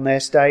time on their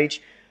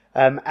stage.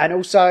 And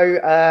also,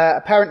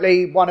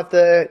 apparently, one of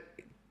the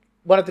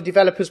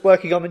developers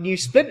working on the new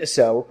Splinter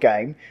Cell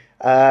game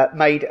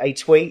made a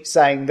tweet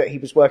saying that he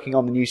was working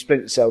on the new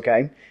Splinter Cell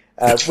game,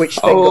 which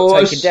then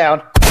got taken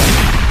down.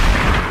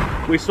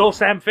 We saw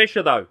Sam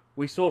Fisher, though.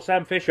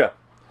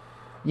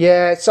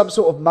 Yeah, some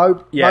sort of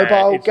mobile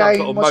it's game,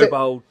 some sort of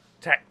mobile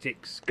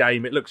tactics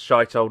game. It looks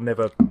shite. I'll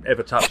never,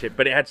 ever touch it.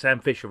 But it had Sam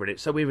Fisher in it,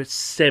 so we were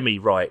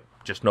semi-right,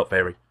 just not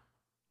very.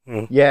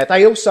 Yeah,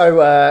 they also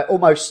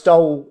almost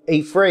stole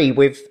E3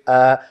 with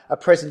a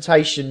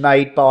presentation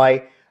made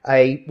by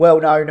a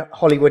well-known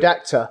Hollywood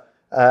actor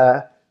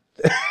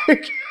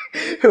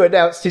who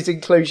announced his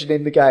inclusion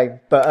in the game.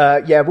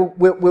 But yeah,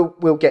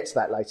 we'll get to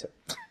that later.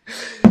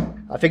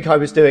 I think I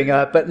was doing,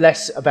 but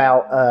less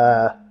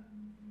about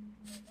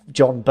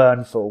John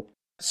Bernthal.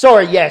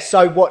 Sorry, yes.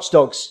 So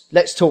Watchdogs.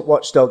 Let's talk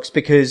Watchdogs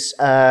because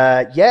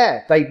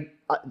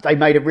they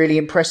made a really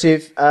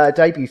impressive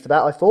debut for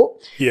that. I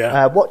thought.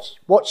 Yeah.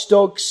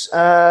 Watchdogs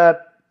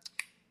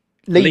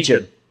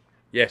Legion.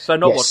 Yes. So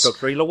not Watchdogs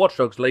 3,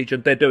 Watchdogs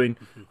Legion. They're doing.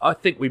 I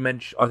think I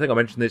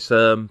mentioned this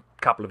a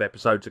couple of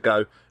episodes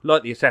ago.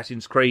 Like the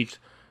Assassin's Creed,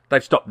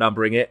 they've stopped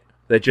numbering it.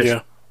 They're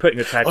just putting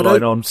a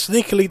tagline on.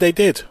 Sneakily, they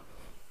did.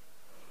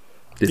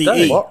 Did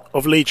they? What?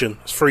 Of Legion.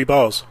 It's 3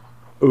 bars.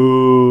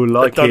 Ooh,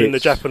 like they've done in the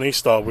Japanese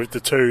style with the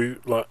 2,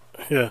 slightly.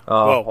 I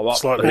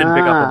didn't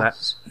pick up on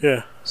that.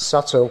 Yeah.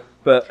 Subtle.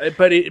 But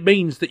it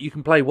means that you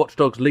can play Watch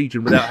Dogs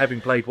Legion without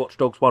having played Watch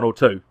Dogs 1 or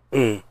 2.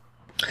 Which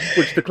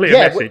is the clear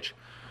message.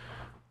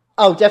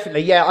 Oh,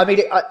 definitely, yeah. I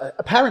mean,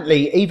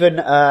 apparently, even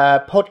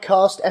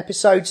podcast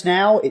episodes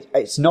now,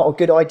 it's not a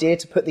good idea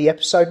to put the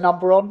episode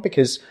number on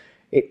because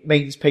it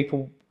means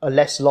people are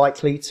less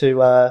likely to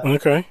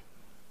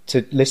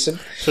listen.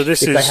 So if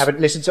they haven't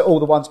listened to all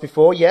the ones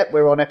before yet.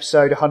 We're on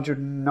episode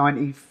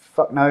 190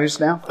 fuck knows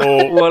now.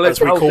 Or as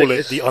we call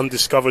it, the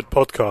undiscovered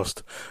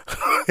podcast.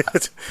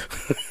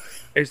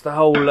 It's the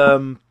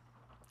whole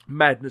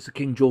madness of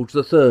King George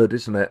III,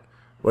 isn't it?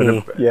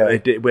 When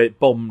it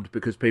bombed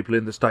because people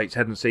in the States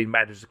hadn't seen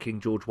Madness of King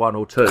George 1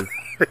 or 2.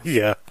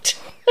 Yeah.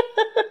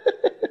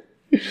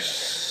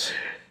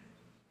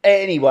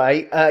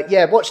 Anyway,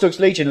 Watch Dogs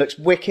Legion looks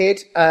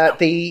wicked.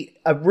 The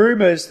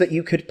rumours that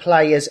you could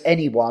play as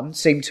anyone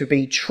seem to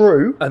be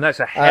true. And that's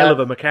a hell of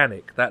a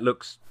mechanic.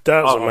 That's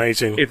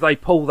amazing. If they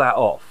pull that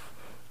off.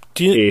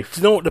 Do you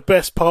know what the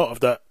best part of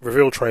that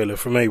reveal trailer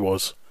for me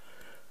was?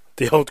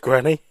 The old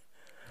granny.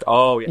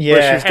 Oh, yeah.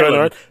 Where she was going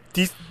around.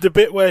 The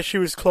bit where she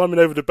was climbing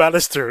over the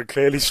banister and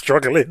clearly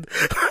struggling.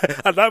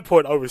 At that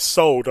point, I was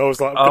sold. I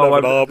was like, I'm going to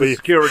have an army. The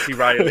security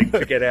railing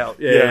to get out.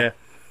 Yeah.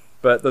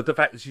 But the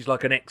fact that she's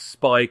like an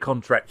ex-spy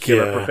contract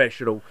killer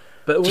professional.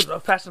 But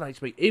what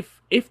fascinates me,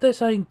 if they're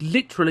saying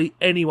literally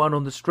anyone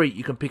on the street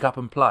you can pick up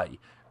and play,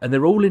 and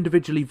they're all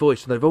individually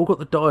voiced and they've all got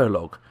the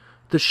dialogue,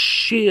 the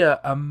sheer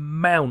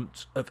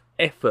amount of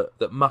effort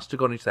that must have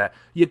gone into that,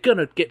 you're going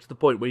to get to the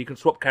point where you can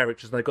swap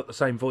characters and they've got the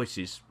same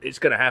voices. It's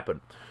going to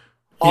happen.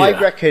 I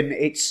reckon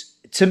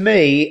to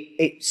me,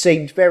 it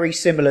seemed very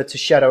similar to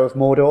Shadow of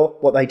Mordor,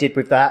 what they did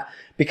with that,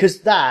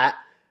 because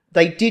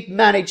they did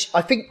manage,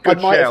 I think I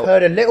might have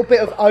heard a little bit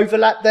of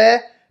overlap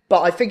there,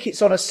 but I think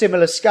it's on a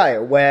similar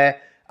scale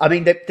where I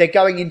mean, they're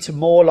going into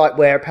more like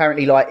where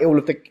apparently like all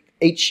of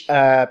each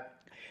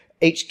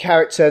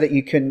character that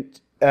you can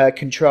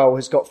control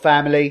has got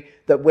family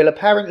that will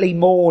apparently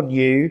mourn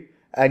you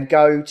and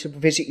go to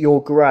visit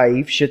your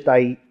grave should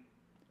they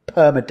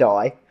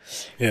perma-die,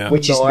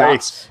 which is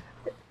nuts.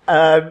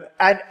 And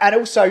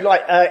also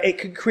like it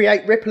can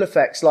create ripple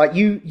effects. Like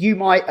you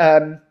might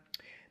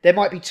there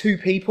might be two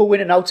people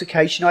in an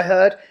altercation, I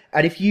heard,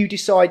 and if you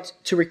decide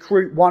to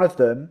recruit one of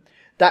them,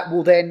 that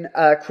will then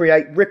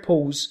create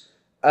ripples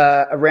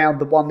around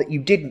the one that you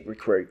didn't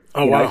recruit.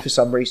 For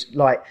some reason,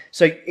 like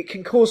so it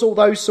can cause all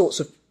those sorts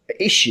of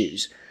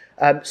issues.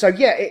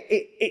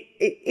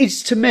 It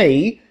is to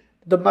me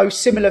the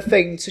most similar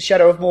thing to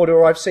Shadow of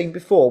Mordor I've seen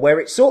before, where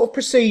it's sort of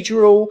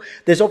procedural.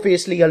 There's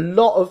obviously a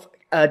lot of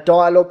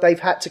dialogue they've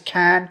had to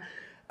can.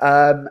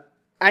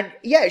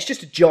 It's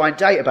just a giant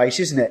database,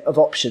 isn't it, of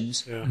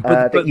options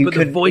But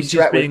the voice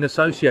is being with.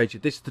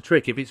 associated. This is the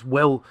trick. If it's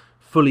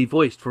fully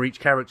voiced for each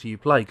character you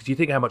play, because you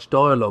think how much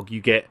dialogue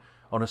you get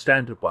on a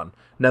standard one.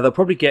 Now, they'll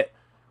probably get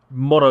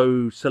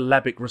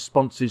monosyllabic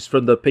responses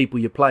from the people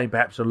you're playing.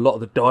 Perhaps a lot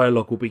of the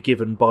dialogue will be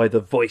given by the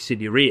voice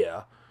in your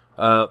ear.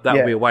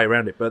 That'll be a way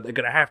around it, but they're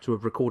going to have to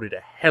have recorded a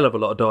hell of a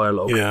lot of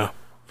dialogue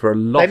for a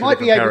lot of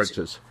different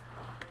characters.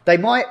 They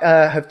might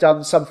have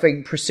done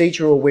something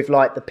procedural with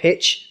like the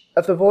pitch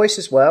of the voice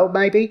as well,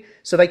 maybe.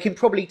 So they can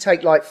probably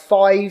take like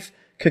 5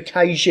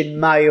 Caucasian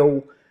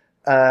male,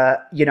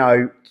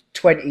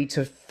 20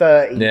 to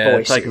 30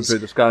 voices. Take them through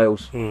the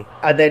scales.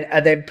 And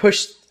then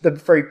push them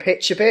through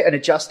pitch a bit and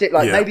adjust it.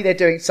 Like maybe they're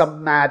doing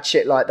some mad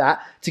shit like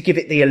that to give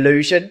it the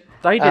illusion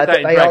they did that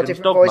in they are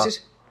different Dogma.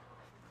 voices.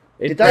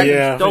 In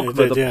Dragon's Dogma,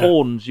 the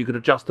pawns, you could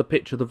adjust the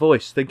pitch of the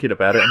voice. Thinking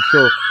about it, I'm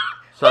sure.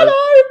 So,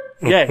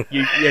 Hello!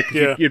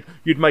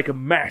 You'd make a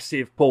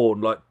massive pawn,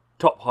 like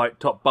top height,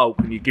 top bulk,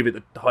 and you'd give it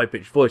the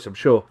high-pitched voice, I'm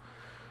sure.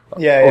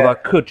 Although I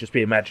could just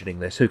be imagining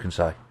this, who can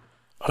say?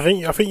 I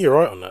think you're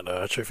right on that,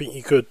 though, actually. I think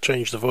you could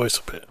change the voice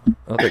a bit.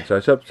 I think so.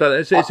 So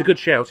it's a good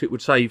shout. It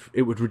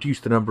would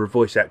reduce the number of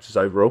voice actors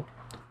overall.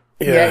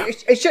 Yeah,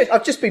 it's just,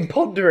 I've just been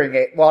pondering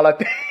it while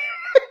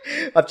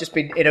I've just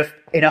been in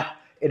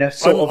a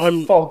sort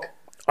of fog.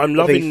 I'm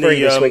loving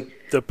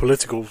the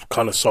political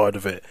kind of side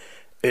of it.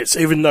 It's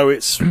even though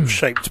it's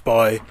shaped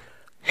by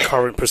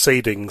current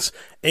proceedings,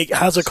 it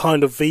has a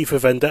kind of V for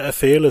Vendetta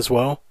feel as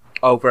well.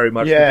 Oh, very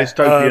much. Yeah.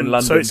 Dystopian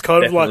London. So it's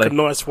kind definitely. of like a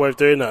nice way of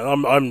doing that.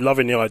 I'm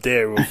loving the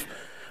idea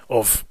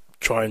of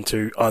trying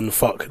to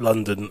unfuck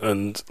London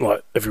and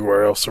like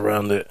everywhere else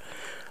around it.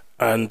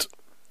 And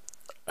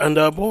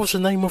what was the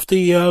name of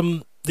the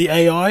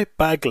AI?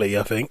 Bagley,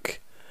 I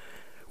think.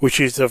 Which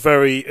is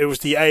it was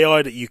the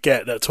AI that you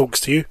get that talks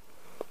to you.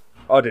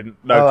 I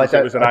didn't notice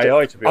it was an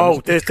AI, to be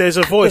honest. Oh, there's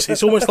a voice.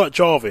 It's almost like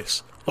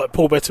Jarvis, like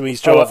Paul Bettamy's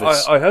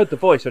Jarvis. I heard the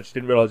voice, I just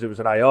didn't realise it was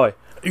an AI.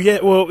 Yeah,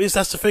 well,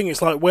 that's the thing.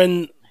 It's like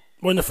when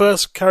the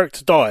first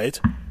character died,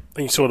 and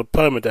you saw the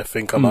permadeath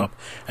thing come up,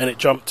 and it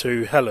jumped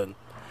to Helen.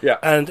 Yeah.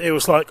 And it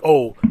was like,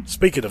 oh,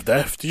 speaking of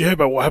death, did you hear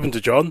about what happened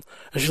to John?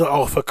 And she's like,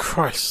 oh, for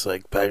Christ's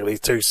sake, Bagley,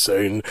 too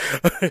soon.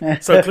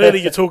 So clearly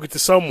you're talking to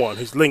someone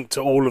who's linked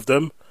to all of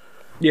them.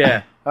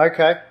 Yeah.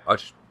 Okay.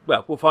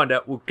 We'll find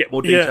out. We'll get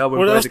more detail when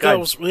we play the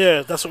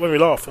game. That's what made me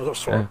laugh.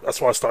 That's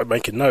why I started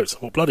making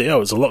notes. Well, bloody hell,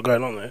 there's a lot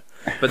going on there.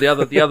 But the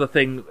other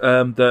thing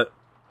that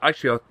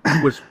actually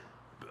was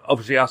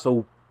obviously us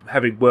all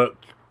having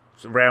worked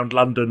around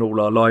London all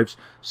our lives,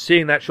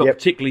 seeing that shot,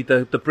 particularly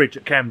the bridge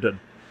at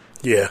Camden.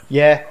 Yeah.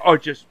 I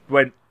just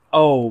went,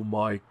 oh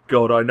my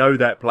God, I know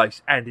that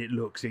place, and it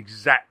looks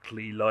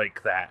exactly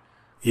like that.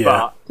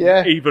 Yeah.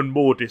 But even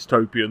more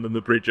dystopian than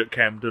the bridge at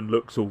Camden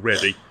looks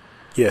already.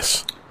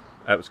 Yes.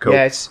 That was cool.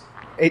 Yes,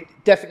 it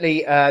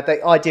definitely the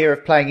idea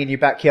of playing in your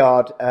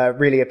backyard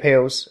really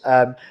appeals.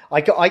 I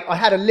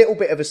had a little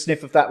bit of a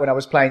sniff of that when I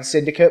was playing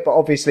Syndicate, but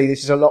obviously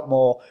this is a lot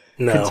more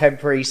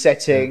contemporary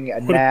setting,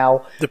 and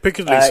now the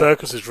Piccadilly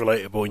Circus is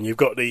relatable, and you've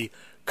got the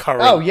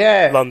current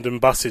London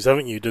buses,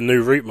 haven't you? The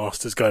new route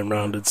masters going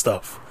round and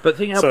stuff. But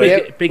think how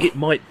big it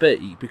might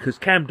be, because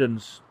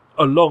Camden's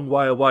a long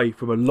way away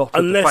from a lot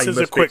of the famous unless there's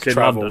a quick bits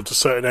travel in London. to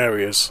certain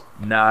areas.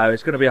 No,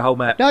 it's going to be a whole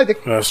map. No,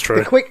 that's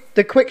true.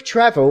 The quick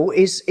travel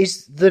is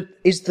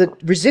the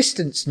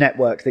Resistance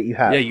network that you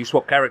have. Yeah, you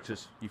swap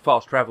characters. You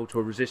fast travel to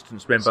a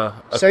Resistance member.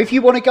 So if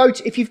you want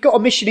to if you've got a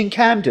mission in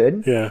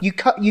Camden, you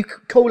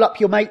call up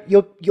your mate,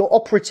 your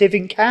operative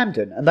in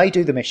Camden, and they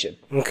do the mission.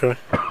 Okay.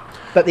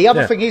 But the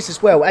other thing is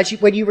as well,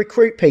 when you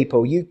recruit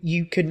people,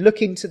 you can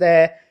look into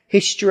their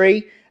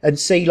history and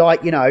see,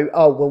 like, we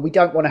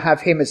don't want to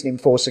have him as an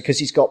enforcer because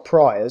he's got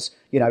priors.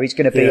 He's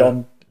going to be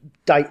on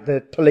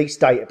the police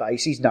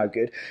database. He's no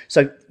good.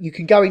 So you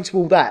can go into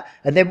all that.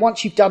 And then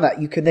once you've done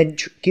that, you can then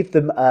give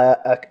them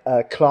a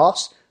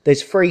class.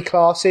 There's 3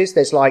 classes.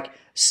 There's like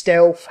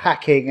stealth,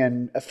 hacking,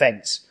 and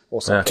offense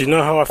or something. Do you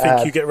know how I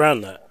think you get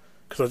around that?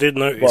 Because I did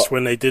notice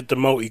when they did the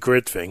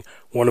multi-grid thing,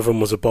 one of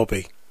them was a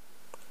Bobby.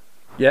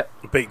 Yeah.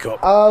 Beat cop.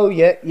 Oh,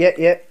 yeah.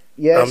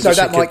 So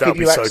that might give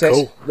you access. So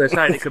cool. They're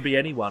saying it could be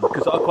anyone,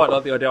 because I quite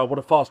like the idea. I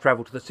want to fast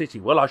travel to the city.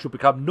 Well, I shall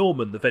become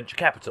Norman, the venture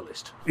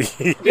capitalist.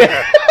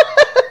 Yeah.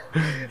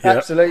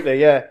 Absolutely,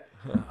 yeah.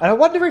 And I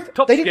wonder if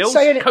Top they didn't skills,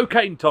 say any.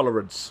 cocaine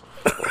tolerance.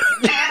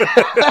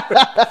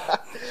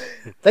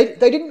 They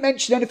didn't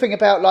mention anything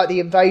about like the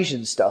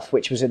invasion stuff,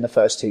 which was in the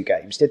first two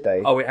games, did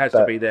they? Oh, it has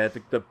to be there.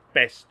 The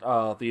best,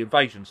 the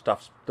invasion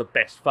stuff's the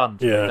best fun.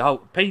 To me. The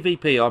whole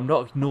PvP, I'm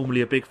not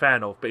normally a big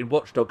fan of, but in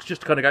Watchdogs,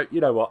 just to kind of go,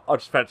 you know what? I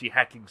just fancy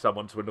hacking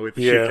someone to annoy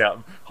the shit out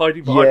of them,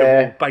 hiding behind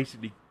a wall,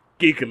 basically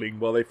giggling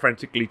while they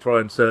frantically try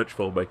and search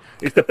for me.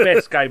 It's the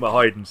best game of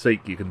hide and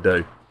seek you can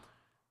do.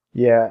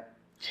 Yeah.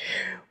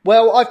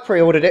 Well, I've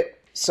pre-ordered it,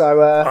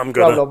 so I'm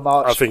gonna. roll on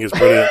March. I think it's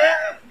brilliant.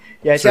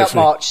 Yeah, it's out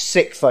March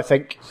 6th, I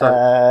think.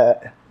 So,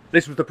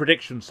 this was the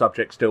prediction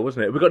subject still,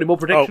 wasn't it? Have we got any more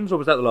predictions, or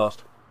was that the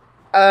last?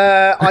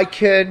 I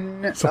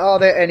can... Are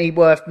there any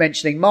worth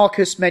mentioning?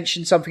 Marcus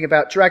mentioned something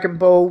about Dragon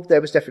Ball.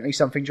 There was definitely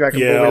something Dragon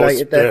Ball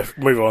related there. Yeah,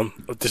 move on.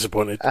 I'm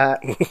disappointed.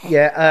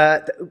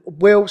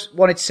 Will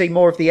wanted to see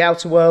more of the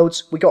Outer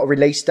Worlds. We got a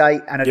release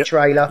date and a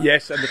trailer.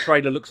 Yes, and the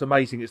trailer looks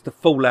amazing. It's the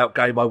Fallout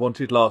game I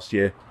wanted last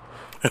year.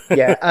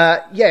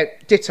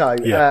 Ditto.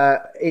 Yeah.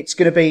 It's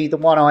going to be the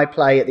one I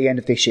play at the end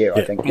of this year,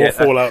 I think. More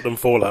Fallout than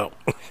Fallout.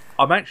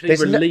 I'm actually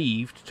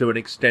relieved to an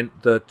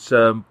extent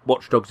that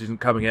Watch Dogs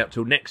isn't coming out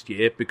till next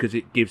year, because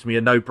it gives me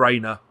a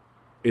no-brainer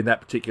in that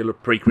particular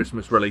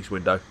pre-Christmas release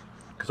window.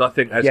 Because I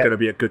think that's going to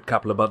be a good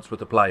couple of months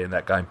worth of play in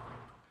that game.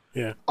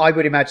 Yeah, I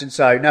would imagine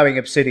so. Knowing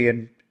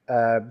Obsidian,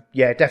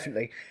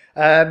 definitely.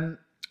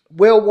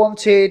 Will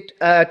wanted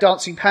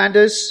Dancing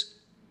Pandas.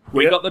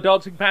 We got the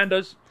Dancing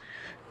Pandas.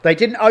 They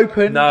didn't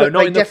open, but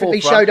they definitely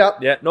showed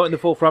up. Yeah, not in the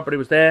forefront, but it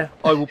was there.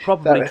 I will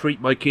probably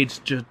treat my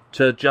kids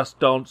to Just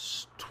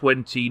Dance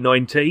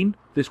 2019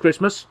 this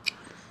Christmas.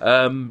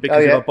 Because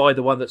if I buy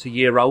the one that's a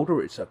year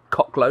older, it's a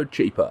cockload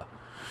cheaper.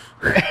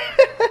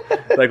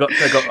 I got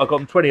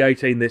them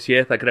 2018 this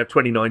year. They can have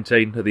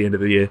 2019 at the end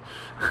of the year.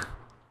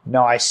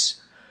 Nice.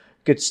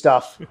 Good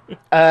stuff.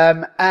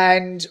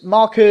 And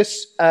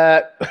Marcus,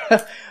 I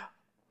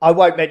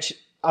won't mention...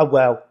 Oh,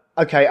 well...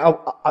 Okay,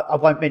 I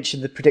won't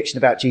mention the prediction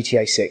about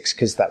GTA 6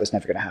 because that was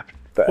never going to happen.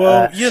 But,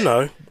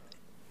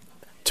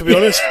 to be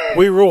honest,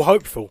 we were all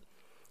hopeful.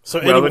 So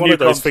any one of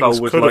those things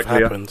could have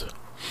happened.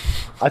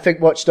 I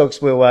think Watch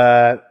Dogs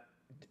will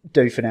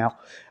do for now.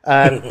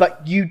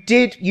 But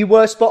you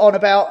were spot on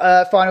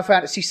about Final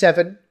Fantasy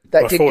VII.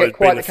 That didn't get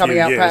quite the coming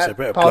out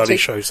party. Bloody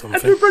show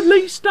something. And the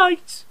release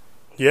date.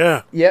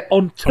 Yeah. Yep.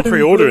 On 2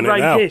 pre-ordering Blu-ray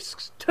it now.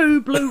 discs.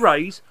 2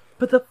 Blu-rays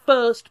for the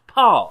first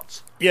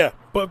part. Yeah,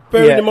 but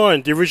bearing in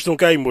mind, the original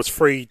game was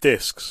 3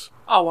 discs.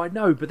 Oh, I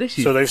know, but this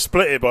is... So they've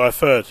split it by a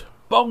third.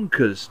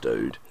 Bonkers,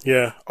 dude.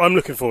 Yeah, I'm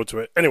looking forward to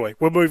it. Anyway,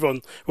 we'll move on.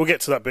 We'll get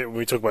to that bit when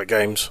we talk about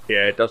games.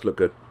 Yeah, it does look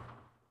good.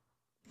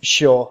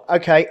 Sure.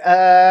 Okay.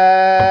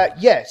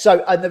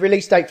 So, and the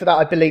release date for that,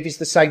 I believe, is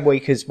the same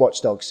week as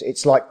Watch Dogs.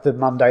 It's like the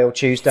Monday or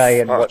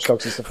Tuesday, and Watch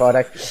Dogs is the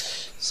Friday.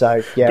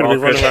 So, yeah. Going to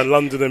be running around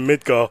London and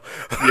Midgar.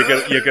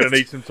 You're going to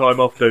need some time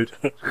off, dude.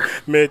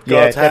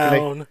 Midgar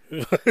town.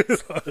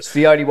 It's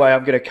the only way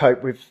I'm going to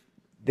cope with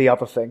the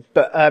other thing.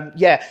 But, at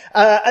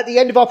the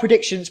end of our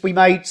predictions, we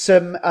made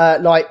some,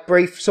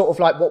 brief sort of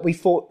like what we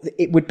thought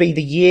it would be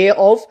the year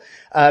of.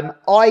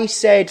 I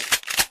said,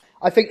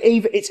 I think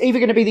it's either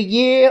going to be the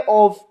year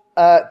of,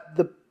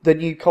 the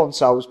new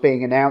consoles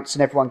being announced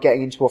and everyone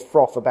getting into a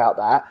froth about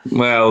that.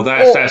 Well,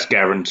 that's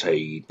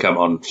guaranteed. Come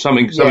on.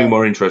 Something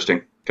more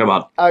interesting. Come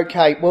on.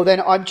 Okay, well then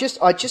I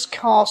just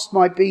cast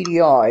my beady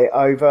eye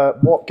over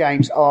what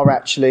games are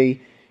actually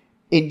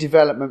in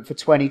development for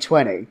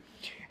 2020.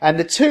 And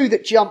the two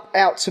that jump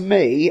out to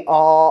me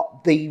are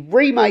the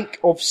remake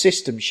of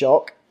System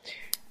Shock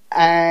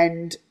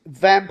and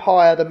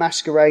Vampire the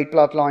Masquerade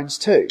Bloodlines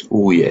 2.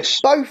 Oh,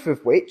 yes. Both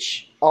of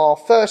which are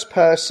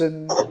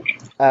first-person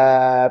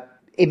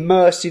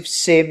immersive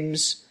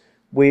sims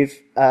with,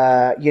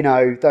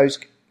 those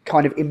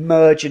kind of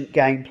emergent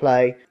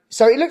gameplay.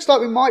 So it looks like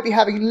we might be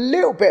having a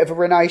little bit of a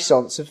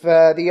renaissance of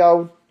the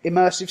old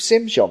immersive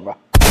sim genre.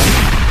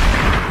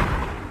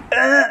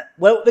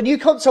 Well, the new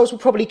consoles will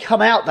probably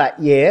come out that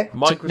year.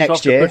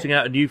 Microsoft are putting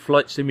out a new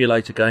flight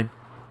simulator game.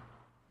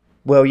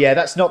 Well, yeah,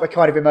 that's not the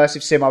kind of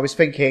immersive sim I was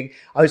thinking.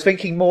 I was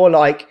thinking more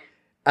like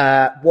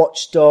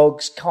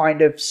Watchdogs,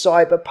 kind of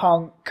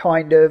Cyberpunk,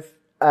 kind of...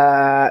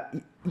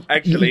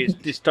 Actually, it's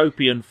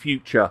dystopian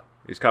future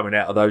is coming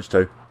out of those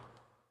two.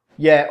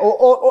 Yeah,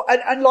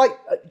 and like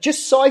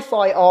just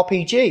sci-fi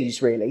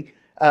RPGs, really,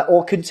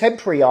 or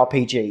contemporary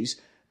RPGs.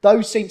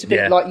 Those seem to be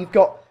like you've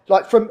got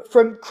like from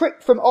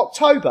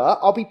October.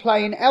 I'll be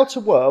playing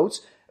Outer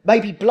Worlds,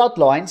 maybe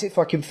Bloodlines if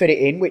I can fit it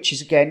in. Which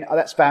is again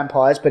that's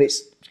vampires, but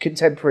it's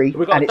contemporary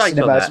and it's an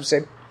immersive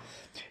sim.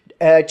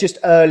 Just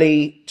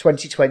early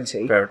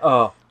 2020. Fair enough.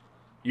 Oh,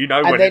 you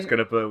know when it's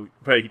going to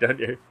be, don't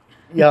you?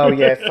 Oh,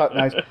 yeah, fuck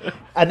knows.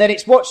 And then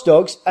it's Watch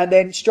Dogs, and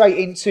then straight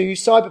into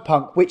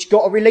Cyberpunk, which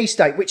got a release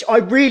date, which I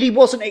really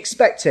wasn't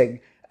expecting.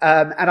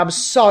 And I'm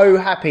so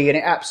happy, and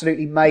it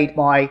absolutely made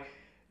my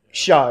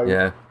show.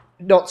 Yeah.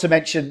 Not to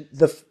mention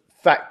the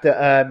fact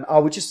that, I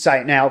would just say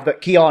it now,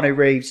 that Keanu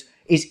Reeves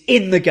is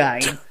in the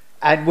game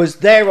and was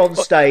there on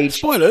stage.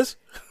 Spoilers?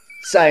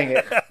 Saying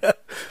it.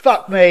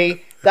 Fuck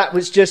me. That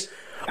was just...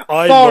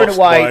 I far and lost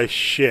away, my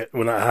shit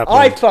when that happened.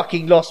 I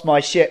fucking lost my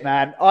shit,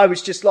 man. I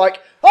was just like,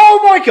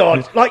 oh my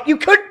god, like you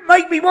couldn't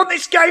make me want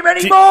this game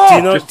anymore.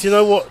 Do you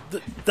know what?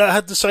 That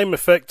had the same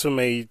effect on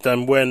me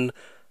than when,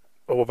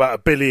 about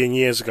 1 billion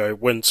years ago,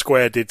 when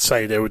Square did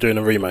say they were doing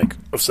a remake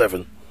of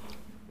 7.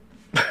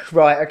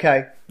 Right,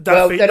 okay.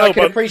 I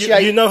can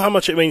appreciate... You know how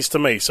much it means to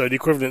me, so the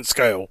equivalent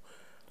scale.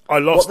 I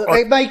lost... What, that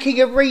they're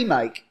making a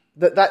remake?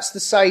 That's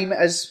the same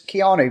as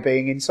Keanu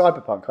being in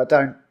Cyberpunk? I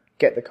don't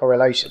get the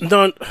correlation.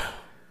 No,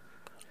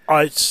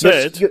 I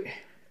said...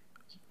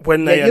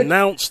 when they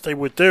announced they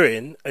were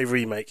doing a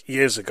remake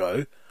years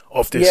ago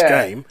of this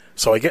game,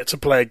 so I get to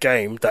play a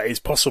game that is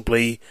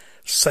possibly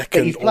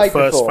second or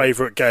first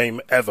favourite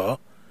game ever,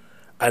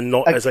 and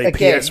not as a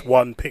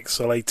PS1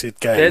 pixelated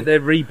game. They're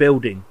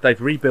rebuilding. They've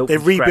rebuilt. They're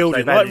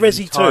rebuilding, like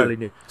Resi 2.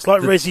 New. It's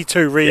like Resi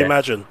 2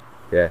 reimagined.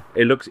 Yeah,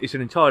 it's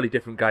an entirely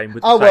different game.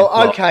 With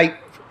okay.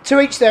 To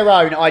each their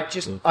own. I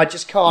just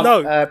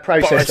can't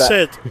process but I that.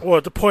 said,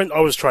 the point I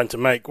was trying to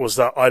make was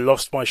that I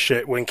lost my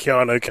shit when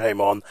Keanu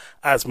came on,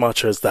 as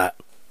much as that.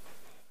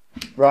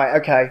 Right.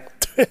 Okay.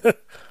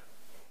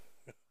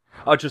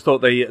 I just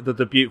thought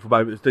the beautiful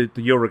moment was the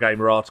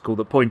Eurogamer article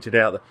that pointed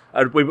out that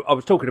I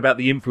was talking about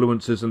the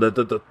influencers and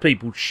the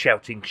people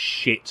shouting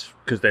shit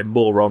because they're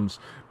morons,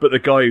 but the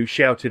guy who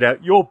shouted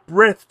out "You're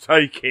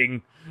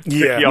breathtaking" to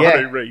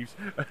Keanu Reeves,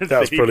 that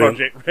was brilliant.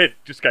 Project Red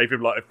just gave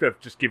him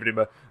just given him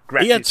a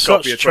he had gratis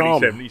copy such of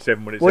charm.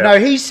 2077 when it's Well, out.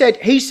 no, he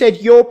said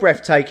 "You're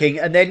breathtaking,"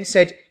 and then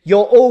said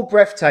 "You're all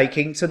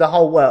breathtaking" to the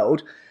whole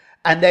world.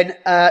 And then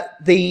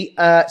the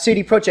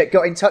CD Projekt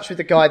got in touch with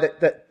the guy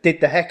that did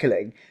the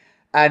heckling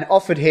and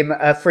offered him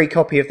a free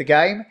copy of the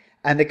game.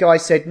 And the guy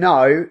said,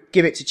 no,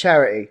 give it to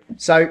charity.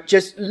 So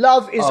just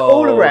love is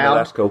all around.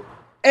 That's cool.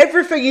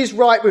 Everything is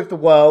right with the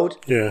world.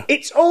 Yeah.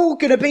 It's all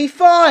going to be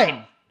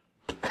fine.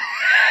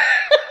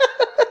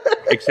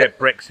 Except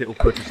Brexit will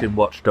put us in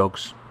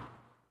Watchdogs.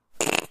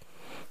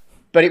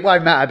 But it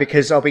won't matter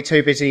because I'll be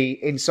too busy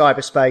in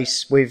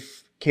cyberspace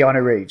with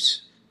Keanu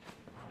Reeves.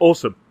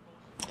 Awesome.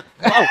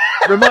 Oh,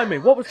 remind me,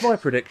 what was my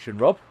prediction,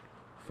 Rob,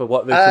 for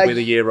what this will be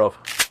the year of?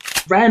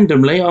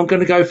 Randomly, I'm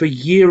going to go for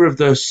Year of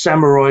the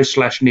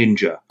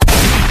Samurai/Ninja.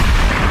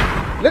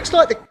 Looks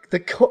like the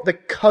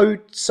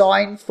code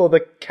sign for the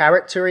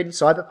character in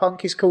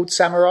Cyberpunk is called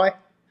Samurai.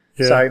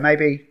 Yeah. So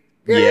maybe...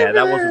 Yeah,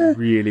 that wasn't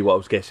really what I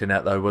was guessing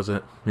at, though, was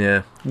it?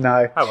 Yeah.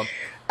 No. Hang on.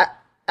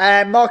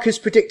 And Marcus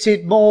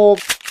predicted more...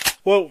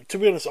 Well, to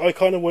be honest, I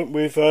kind of went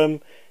with the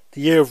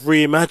year of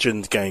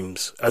reimagined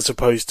games as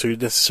opposed to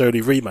necessarily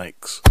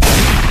remakes.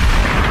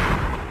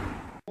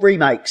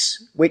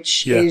 Remakes,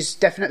 which is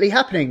definitely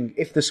happening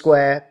if the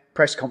Square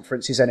press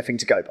conference is anything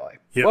to go by.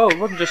 Yep. Well, it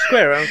wasn't just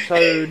Square, so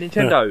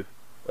Nintendo.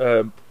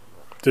 They're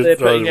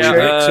putting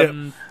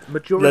out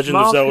Majora's Legend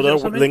of Mask, Zelda,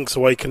 Link's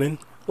Awakening.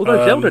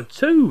 Although Zelda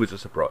 2 was a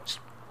surprise.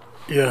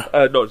 Yeah.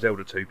 Not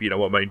Zelda 2, but you know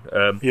what I mean.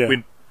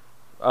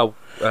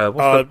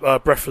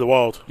 Breath of the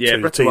Wild. Yeah,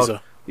 Breath of the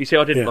Wild. You see,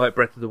 I didn't like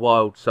Breath of the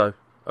Wild, so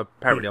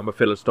apparently I'm a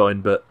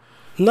Philistine, but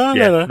no,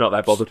 not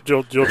that bothered.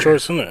 Your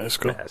choice, isn't it? It's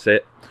cool. That's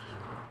it.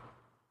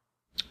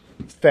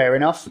 Fair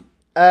enough.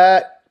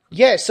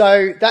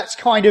 So that's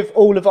kind of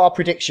all of our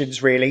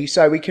predictions, really.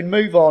 So we can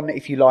move on,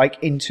 if you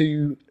like,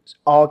 into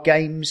our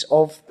games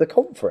of the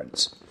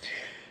conference.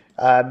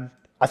 I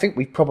think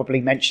we've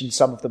probably mentioned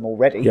some of them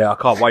already. Yeah, I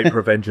can't wait for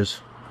Avengers.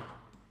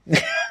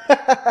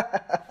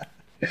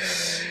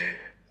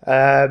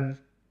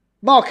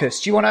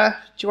 Marcus, do you want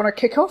to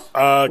kick off?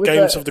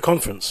 Games of the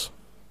conference.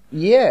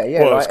 Yeah.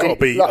 Well, it's got to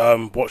be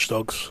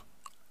Watchdogs.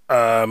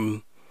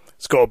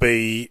 It's got to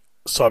be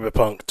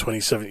Cyberpunk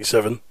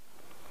 2077.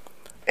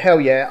 Hell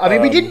yeah! I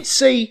mean, we didn't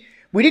see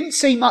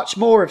much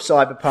more of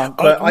Cyberpunk,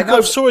 but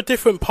I saw a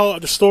different part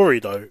of the story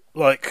though,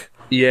 like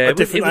a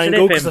different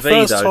angle. Because the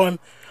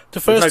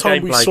first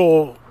time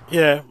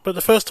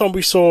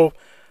we saw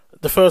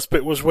the first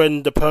bit was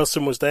when the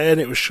person was there,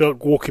 and it was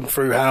walking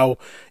through how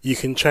you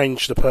can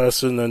change the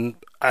person and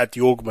add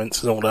the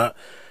augments and all that.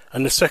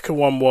 And the second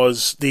one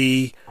was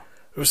it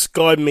was a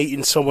guy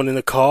meeting someone in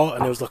a car,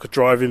 and there was like a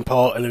driving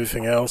part and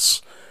everything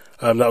else.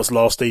 That was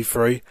last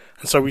E3,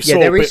 and so we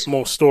saw a bit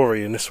more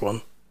story in this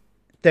one.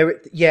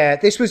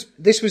 This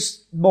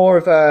was more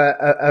of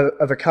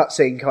a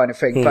cutscene kind of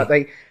thing, but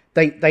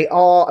they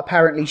are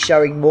apparently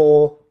showing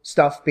more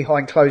stuff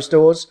behind closed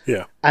doors.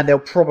 Yeah, and they'll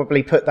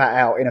probably put that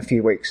out in a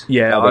few weeks.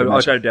 Yeah, I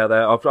don't doubt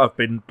that. I've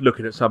been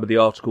looking at some of the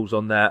articles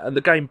on that, and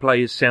the gameplay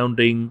is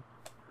sounding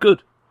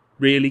good,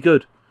 really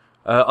good.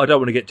 I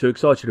don't want to get too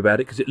excited about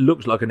it because it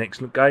looks like an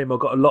excellent game. I've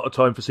got a lot of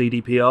time for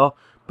CDPR.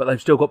 But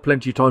they've still got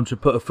plenty of time to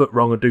put a foot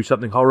wrong and do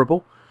something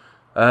horrible.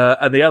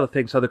 And the other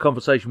thing, so the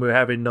conversation we were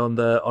having on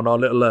our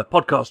little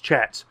podcast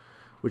chat,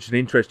 which is an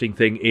interesting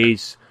thing,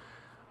 is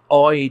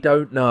I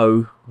don't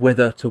know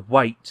whether to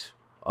wait.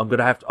 I'm going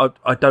to have to.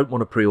 I don't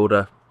want to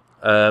pre-order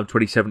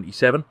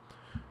 2077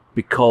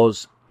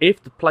 because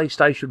if the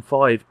PlayStation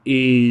 5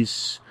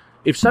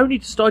 if Sony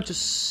decide to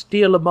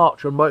steal a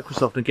march on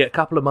Microsoft and get a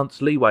couple of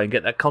months leeway and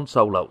get that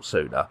console out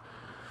sooner.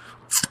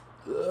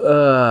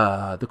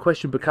 The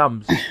question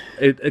becomes,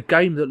 a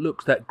game that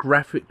looks that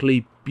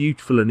graphically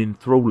beautiful and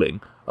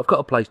enthralling. I've got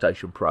a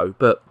PlayStation Pro,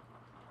 but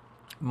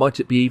might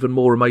it be even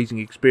more amazing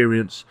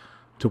experience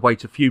to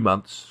wait a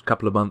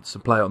couple of months,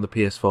 and play it on the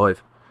PS5?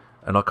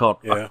 And I can't.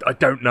 Yeah. I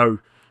don't know.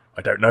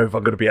 I don't know if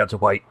I'm going to be able to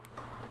wait.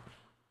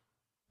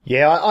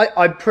 Yeah,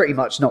 I'm pretty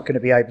much not going to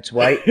be able to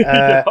wait.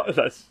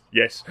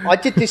 Yes. I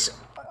did this.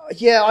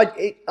 Yeah,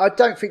 I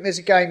don't think there's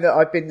a game that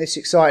I've been this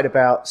excited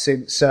about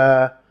since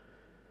maybe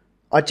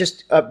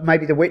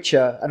The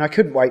Witcher, and I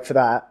couldn't wait for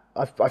that.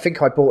 I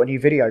think I bought a new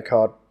video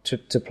card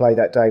to play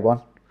that day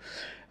one,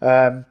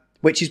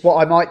 which is what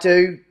I might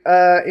do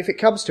if it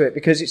comes to it,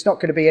 because it's not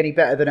going to be any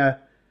better than a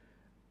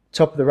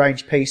top of the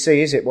range PC,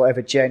 is it?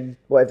 Whatever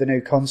the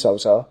new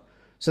consoles are.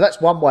 So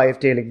that's one way of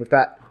dealing with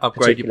that.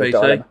 Upgrade your PC.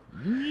 Dilemma.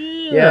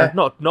 Yeah,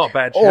 not a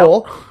bad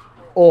shout.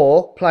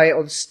 Or play it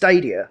on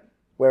Stadia,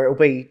 where it'll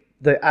be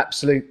the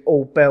absolute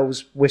all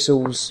bells,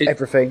 whistles,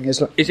 everything.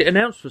 Is it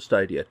announced for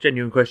Stadia?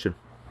 Genuine question.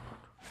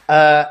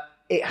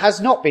 It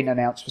has not been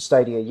announced for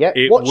Stadia yet.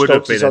 It would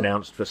have been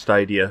announced for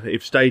Stadia.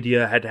 If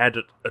Stadia had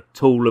a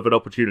tool of an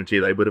opportunity,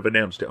 they would have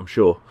announced it, I'm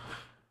sure.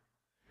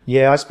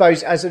 Yeah, I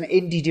suppose as an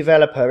indie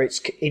developer, it's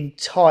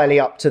entirely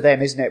up to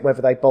them, isn't it,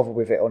 whether they bother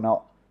with it or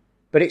not.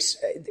 But it's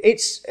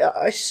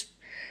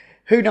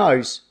who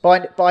knows?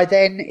 By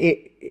then,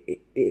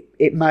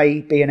 it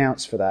may be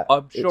announced for that.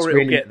 I'm sure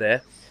it'll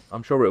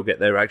get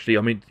there. Actually,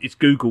 I mean, it's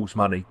Google's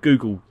money.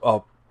 Google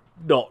are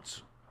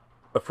not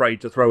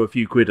afraid to throw a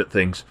few quid at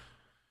things.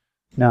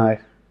 No,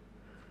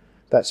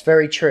 that's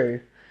very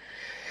true.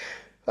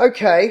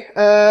 Okay,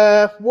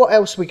 what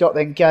else we got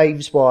then,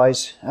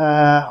 games-wise?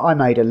 I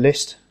made a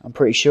list, I'm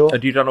pretty sure.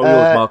 Have you done all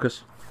yours,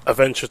 Marcus?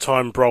 Adventure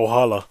Time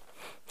Brawlhalla.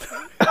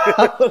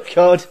 Oh,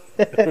 God.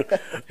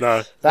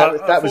 No.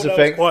 That was a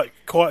thing. Was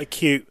quite a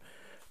cute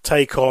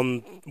take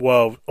on,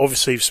 well,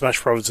 obviously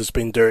Smash Bros. Has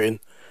been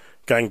doing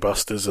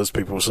gangbusters, as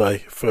people say,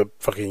 for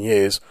fucking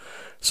years.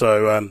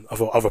 So I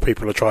thought other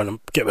people are trying to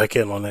get back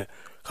in on it.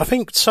 I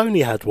think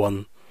Sony had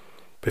one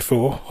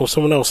before, or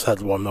someone else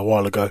had one a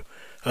while ago.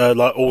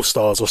 Like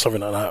All-Stars or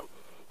something like that.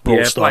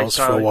 Brawl Stars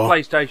for a while.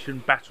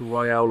 PlayStation Battle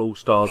Royale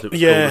All-Stars, it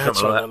was called,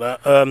 something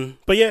like that.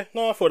 But yeah,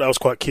 no, I thought that was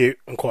quite cute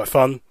and quite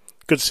fun.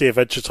 Good to see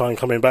Adventure Time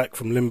coming back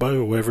from Limbo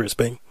or wherever it's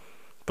been.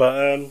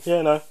 But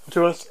yeah, no, to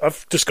be honest,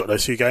 I've just got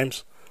those few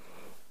games.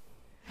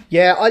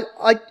 Yeah,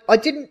 I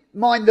didn't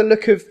mind the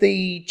look of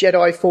the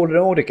Jedi Fallen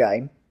Order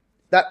game.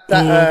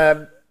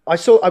 I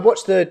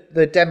watched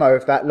the demo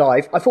of that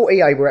live. I thought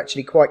EA were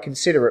actually quite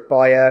considerate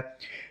by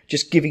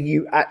just giving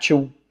you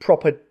actual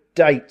proper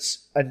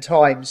dates and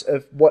times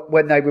of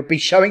when they would be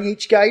showing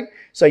each game,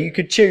 so you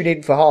could tune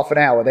in for half an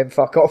hour, then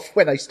fuck off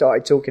when they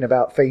started talking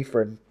about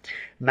FIFA and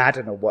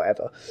Madden or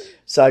whatever.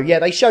 So yeah,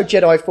 they showed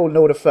Jedi Fallen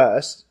Order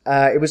first.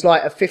 It was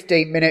like a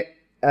 15-minute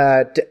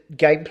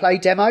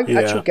gameplay demo,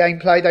 actual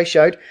gameplay they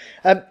showed.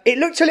 It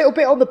looked a little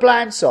bit on the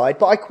bland side,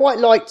 but I quite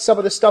liked some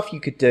of the stuff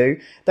you could do.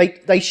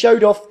 They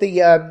showed off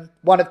the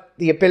one of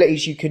the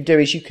abilities you can do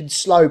is you can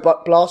slow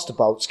blaster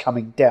bolts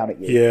coming down at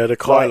you. Yeah, the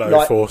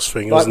Kylo Force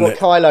thing, like isn't it?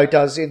 Like what Kylo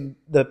does in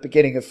the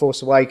beginning of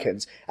Force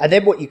Awakens. And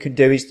then what you can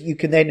do is you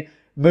can then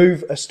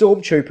move a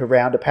stormtrooper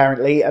around,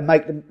 apparently, and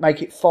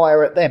make it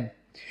fire at them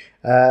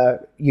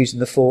using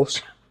the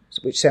Force,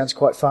 which sounds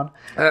quite fun.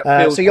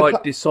 That feels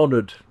quite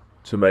Dishonored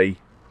to me.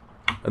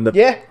 And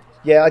yeah,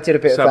 I did a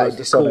bit of that in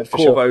Dishonored for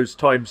sure. Corvo's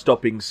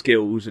time-stopping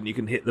skills, and you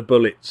can hit the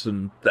bullets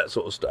and that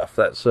sort of stuff.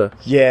 That's fun.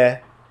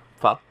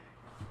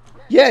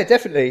 Yeah,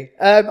 definitely.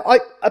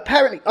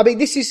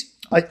 This is.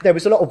 There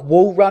was a lot of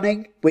wall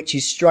running, which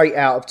is straight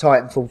out of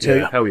Titanfall 2.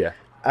 Yeah, hell yeah.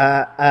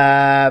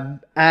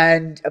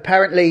 And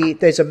apparently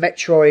there's a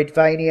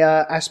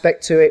Metroidvania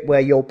aspect to it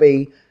where you'll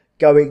be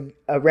going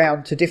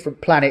around to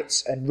different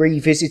planets and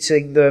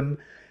revisiting them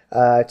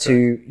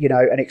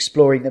and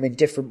exploring them in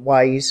different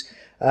ways.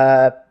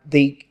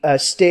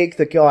 Stig,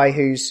 the guy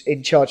who's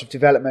in charge of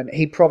development,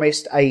 he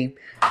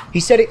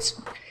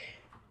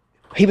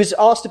was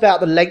asked about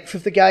the length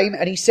of the game,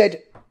 and he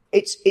said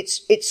it's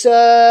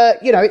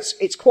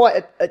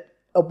quite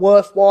a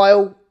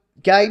worthwhile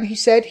game. He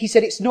said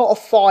it's not a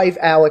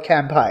 5-hour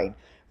campaign,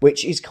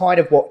 which is kind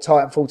of what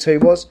Titanfall 2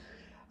 was.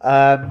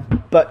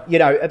 But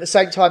at the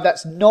same time,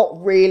 that's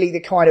not really the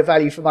kind of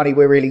value for money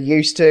we're really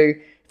used to.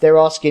 If they're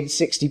asking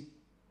 60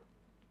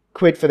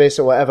 quid for this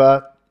or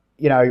whatever,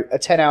 a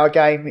 10-hour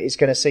game is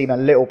going to seem a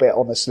little bit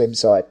on the slim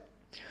side.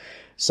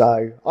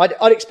 So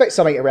I'd expect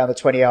something around the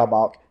 20-hour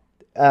mark.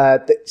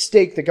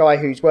 Stig, the guy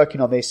who's working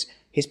on this,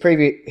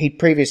 he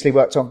previously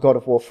worked on God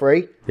of War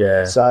 3.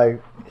 Yeah. So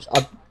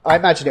I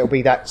imagine it'll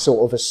be that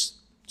sort of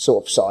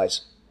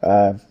size.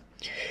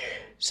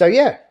 So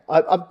yeah,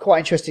 I'm quite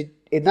interested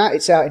in that.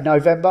 It's out in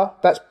November.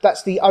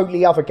 That's the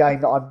only other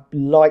game that I'm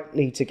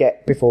likely to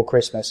get before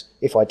Christmas,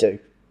 if I do.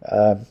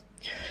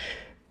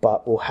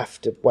 But we'll have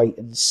to wait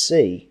and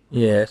see.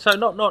 Yeah, so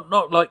not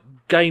like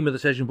game of the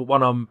session, but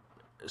one I'm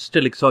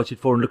still excited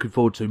for and looking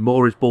forward to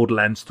more is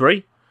Borderlands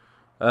 3.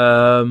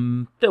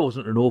 There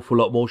wasn't an awful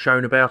lot more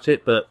shown about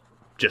it, but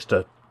just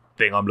a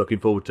thing I'm looking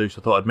forward to,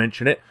 so I thought I'd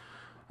mention it.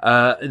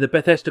 In the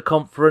Bethesda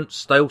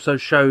conference, they also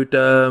showed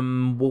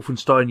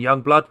Wolfenstein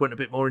Youngblood, went a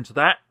bit more into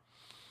that.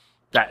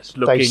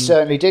 They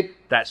certainly did.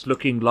 That's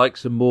looking like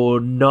some more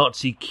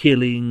Nazi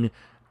killing,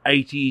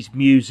 80s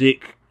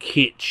music,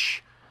 kitsch,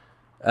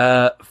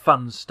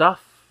 fun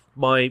stuff.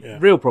 My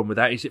real problem with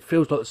that is it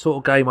feels like the sort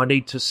of game I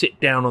need to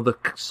sit down on the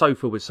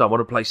sofa with someone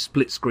and play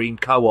split-screen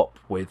co-op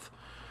with.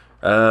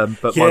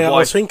 But yeah, my wife, I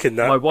was thinking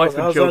that. My wife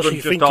and children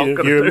just aren't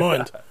going to do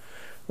that.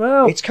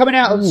 Well, it's coming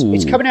out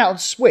on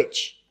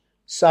Switch.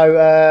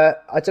 So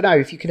I don't know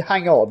if you can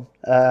hang on.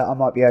 I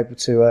might be able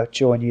to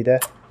join you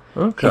there.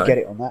 Okay, if you get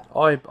it on that.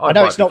 I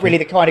know it's not really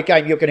the kind of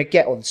game you're going to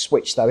get on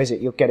Switch, though, is it?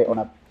 You'll get it on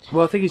a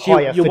well. I think it's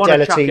higher you want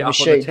to chuck fidelity it up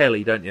machine. on the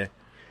telly, don't you?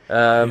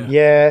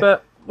 Yeah,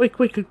 but we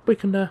can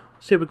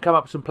see if we can come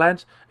up with some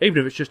plans. Even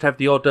if it's just have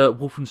the odd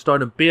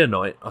Wolfenstein and beer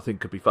night, I think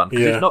could be fun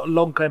because it's not a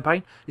long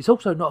campaign. It's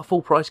also not a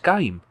full price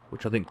game,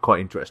 which I think is quite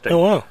interesting. Oh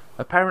wow!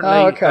 Apparently,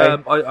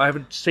 I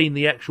haven't seen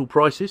the actual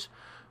prices.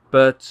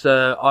 But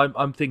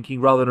I'm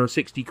thinking rather than a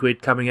 60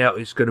 quid coming out,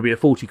 it's going to be a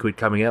 40 quid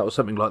coming out or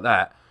something like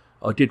that.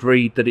 I did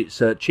read that it's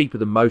cheaper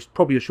than most,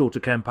 probably a shorter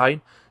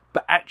campaign.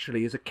 But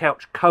actually, as a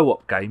couch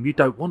co-op game, you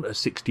don't want a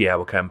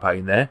 60-hour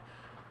campaign there.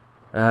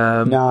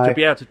 No. To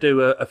be able to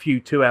do a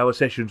few 2-hour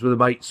sessions with a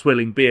mate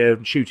swilling beer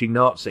and shooting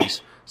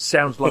Nazis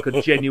sounds like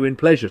a genuine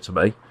pleasure to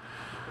me.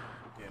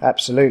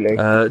 Absolutely.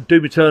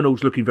 Doom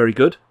Eternal's looking very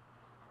good.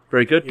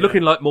 Very good. Yeah.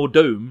 Looking like more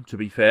Doom, to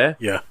be fair.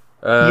 Yeah.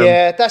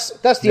 That's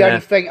the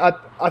only thing.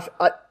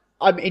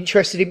 I'm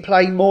interested in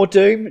playing more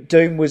Doom.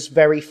 Doom was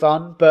very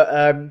fun,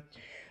 but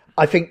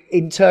I think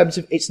in terms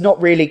of it's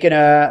not really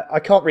gonna. I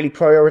can't really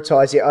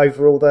prioritise it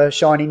over all the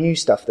shiny new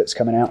stuff that's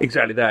coming out.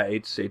 Exactly that.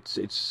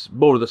 It's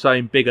more of the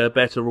same, bigger,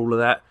 better, all of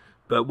that.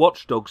 But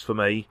Watchdogs for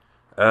me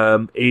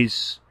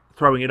is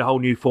throwing in a whole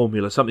new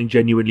formula, something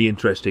genuinely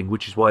interesting,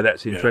 which is why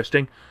that's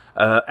interesting.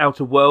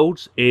 Outer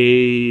Worlds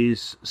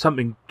is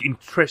something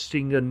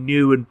interesting and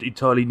new and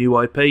entirely new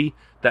IP.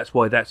 That's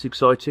why that's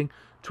exciting.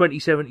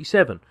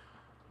 2077,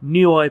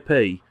 new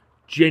IP,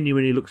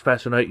 genuinely looks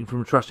fascinating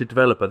from a trusted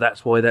developer.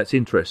 That's why that's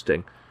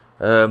interesting.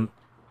 Was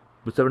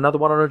there another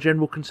one on a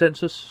general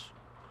consensus?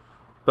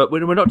 But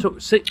when we're not talking,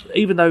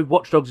 even though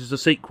Watch Dogs is a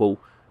sequel,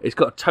 it's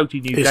got a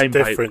totally new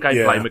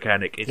gameplay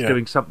mechanic. It's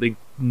doing something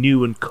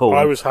new and cool.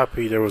 I was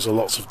happy there was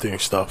lots of new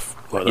stuff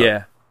like that.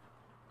 Yeah.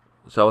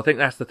 So I think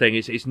that's the thing.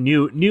 It's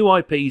new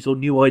IPs or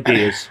new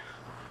ideas.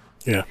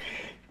 Yeah.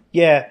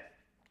 Yeah.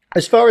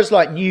 As far as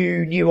like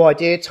new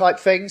idea type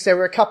things, there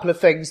were a couple of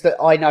things that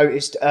I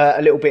noticed a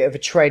little bit of a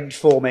trend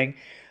forming.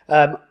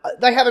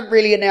 They haven't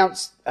really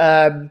announced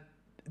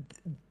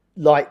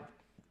like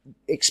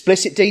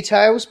explicit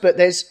details, but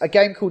there's a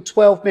game called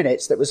 12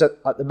 Minutes that was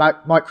at the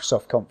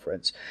Microsoft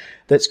conference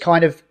that's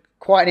kind of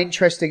quite an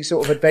interesting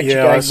sort of adventure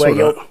game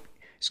where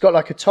it's got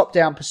like a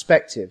top-down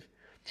perspective.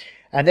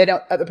 And then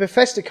at the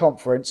Bethesda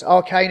conference,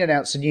 Arcane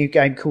announced a new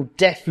game called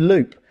Death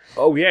Loop.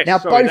 Oh yes, now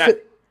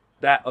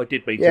that I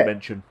did mean to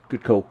mention.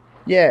 Good call.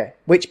 Yeah,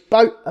 which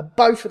both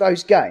of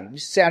those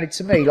games sounded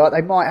to me like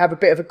they might have a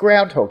bit of a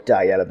Groundhog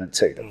Day element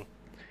to them.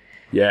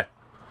 Yeah.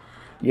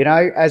 You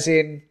know, as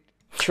in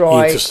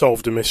you need to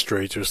solve the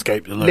mystery to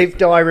escape the loop. Live,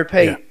 die,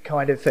 repeat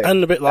kind of thing.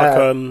 And a bit like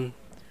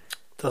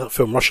that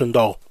film Russian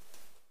Doll.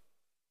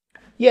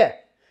 Yeah.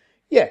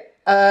 Yeah.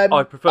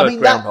 I prefer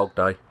Groundhog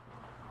Day.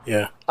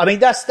 Yeah. I mean,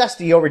 that's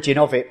the origin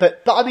of it.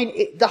 But I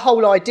mean, the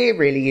whole idea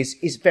really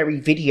is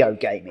very video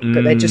gaming,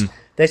 but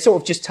they're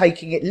sort of just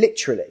taking it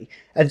literally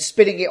and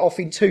spinning it off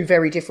in two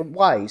very different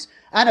ways.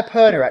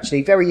 Annapurna,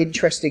 actually, very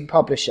interesting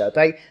publisher.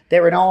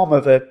 They're an arm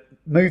of a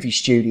movie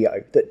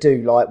studio that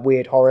do like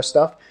weird horror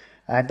stuff.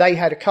 And they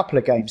had a couple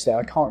of games there.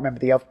 I can't remember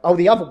the other. Oh,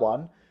 the other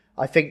one,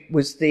 I think,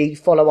 was the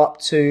follow-up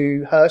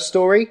to Her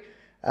Story,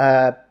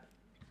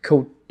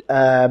 called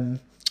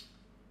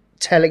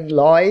Telling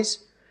Lies,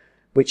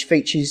 which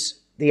features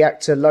the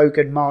actor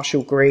Logan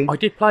Marshall Green. I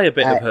did play a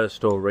bit of Her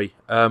Story.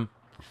 I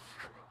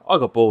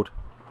got bored.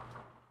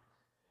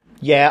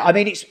 Yeah, I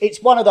mean,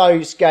 it's one of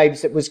those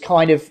games that was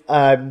kind of...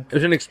 it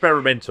was an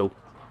experimental.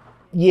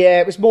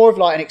 Yeah, it was more of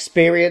like an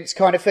experience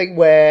kind of thing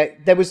where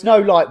there was no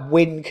like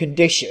win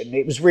condition.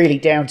 It was really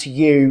down to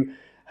you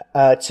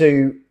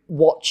to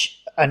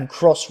watch and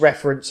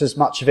cross-reference as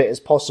much of it as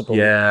possible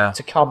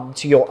to come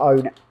to your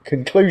own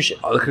conclusion.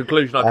 The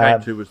conclusion I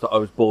came to was that I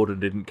was bored and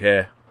didn't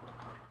care.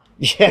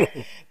 Yeah,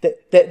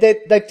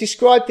 they've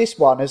described this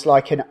one as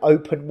like an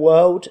open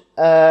world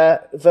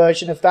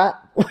version of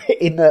that,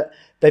 in that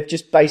they've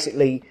just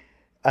basically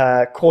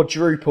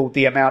quadrupled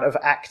the amount of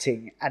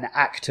acting and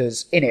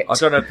actors in it. I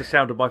don't know if the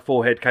sound of my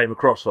forehead came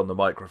across on the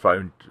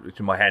microphone,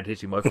 my hand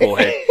hitting my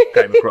forehead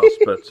came across,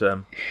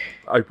 but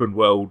open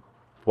world,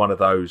 one of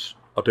those.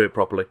 I'll do it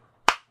properly.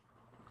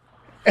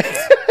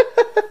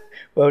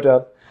 Well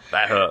done.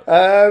 That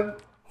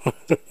hurt.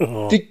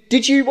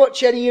 Did you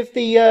watch any of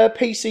the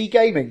PC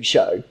gaming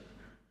show?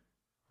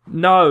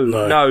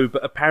 No,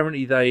 but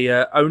apparently they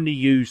only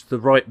used the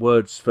right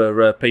words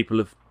for people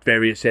of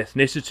various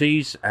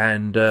ethnicities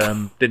and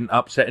didn't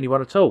upset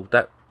anyone at all.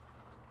 That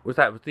was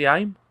the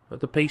aim of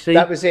the PC?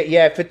 That was it,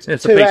 yeah. For it's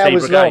 2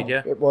 hours brigade, long,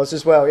 it was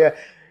as well, yeah.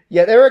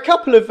 Yeah, there are a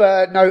couple of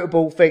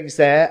notable things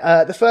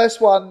there. The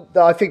first one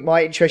that I think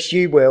might interest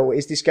you, Will,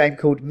 is this game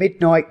called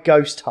Midnight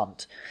Ghost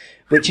Hunt,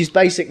 which is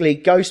basically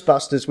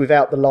Ghostbusters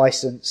without the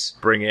license.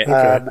 Bring it.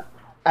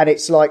 And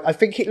it's like, I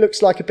think it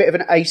looks like a bit of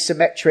an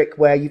asymmetric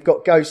where you've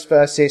got ghost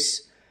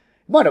versus,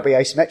 it might not be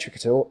asymmetric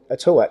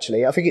at all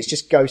actually. I think it's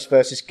just ghost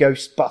versus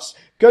ghost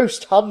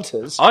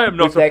hunters. I am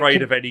not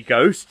afraid of any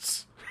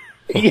ghosts.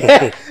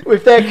 Yeah,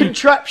 with their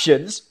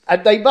contraptions,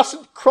 and they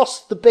mustn't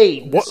cross the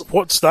beams.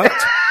 What's that?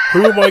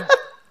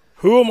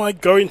 Who am I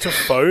going to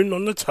phone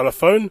on the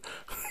telephone?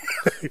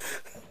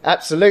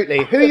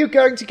 Absolutely. Who are you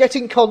going to get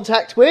in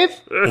contact with?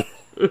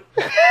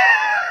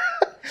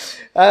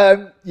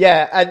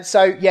 Yeah, and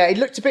so, yeah, it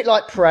looked a bit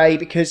like Prey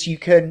because you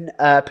can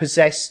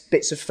possess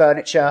bits of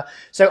furniture.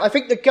 So I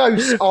think the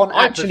ghosts aren't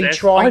actually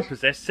trying... I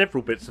possess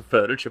several bits of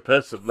furniture,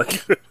 personally.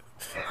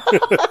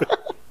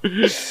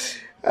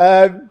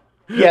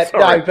 Yeah,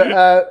 Sorry.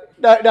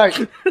 No,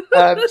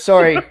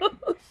 sorry.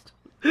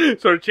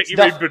 Sorry, check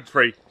your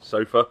inventory,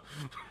 sofa.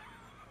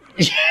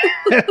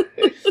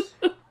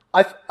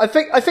 I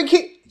think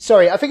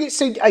it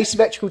seemed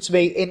asymmetrical to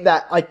me in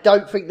that I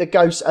don't think the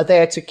ghosts are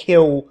there to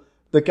kill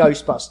the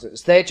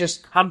Ghostbusters. They're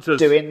just Hunters.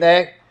 Sorry,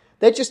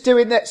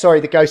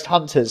 the Ghost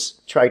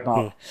Hunters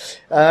trademark.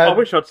 I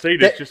wish I'd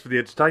seen it just for the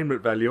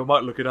entertainment value. I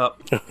might look it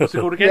up. What's it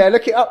called again? Yeah,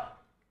 look it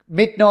up.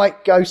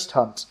 Midnight Ghost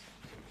Hunt.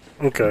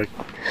 Okay.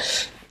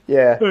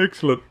 Yeah.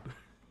 Excellent.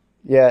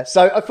 Yeah,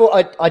 so I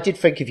thought I did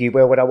think of you,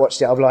 Will, when I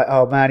watched it. I'm like,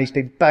 oh man, he's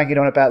been banging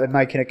on about them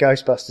making a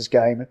Ghostbusters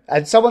game.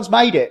 And someone's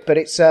made it, but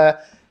it's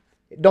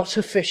not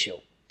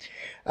official.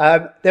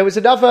 There was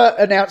another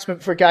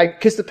announcement for a game,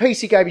 because the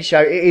PC Gaming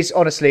Show,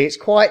 it's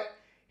quite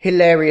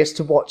hilarious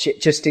to watch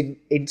it just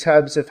in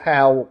terms of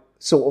how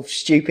sort of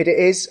stupid it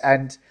is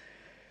and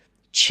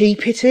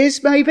cheap it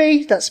is,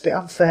 maybe? That's a bit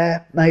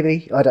unfair,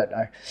 maybe? I don't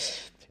know.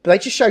 But they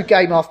just show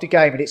game after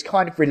game, and it's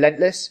kind of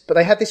relentless. But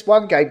they had this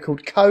one game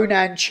called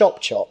Conan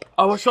Chop Chop.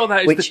 Oh, I saw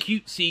that. It's the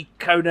cutesy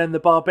Conan the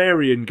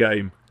Barbarian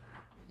game.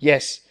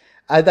 Yes.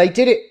 They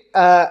did it,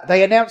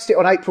 they announced it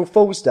on April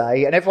Fool's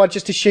Day, and everyone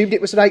just assumed it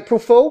was an April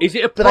Fool. Is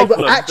it a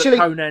problem that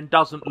Conan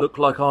doesn't look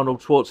like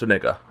Arnold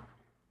Schwarzenegger?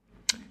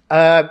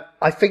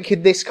 I think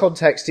in this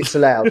context it's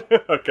allowed.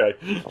 Okay.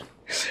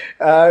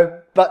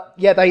 But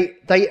yeah,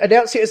 they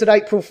announced it as an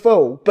April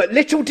Fool, but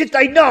little did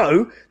they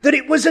know that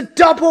it was a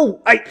double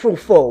April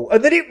Fool,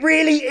 and that it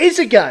really is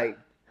a game.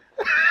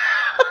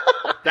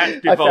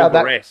 That's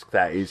Devolver-esque,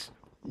 that is.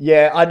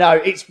 Yeah, I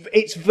know.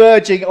 It's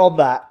verging on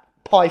that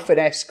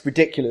Python-esque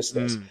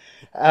ridiculousness.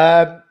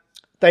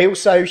 They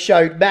also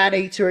showed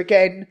Maneater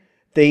again,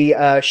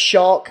 the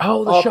Shark RPG.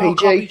 Oh, the Shark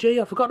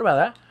RPG, I forgot about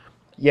that.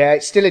 Yeah,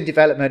 it's still in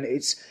development.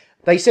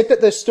 They said that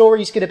the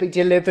story's going to be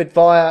delivered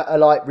via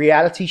a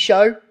reality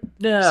show.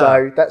 Yeah.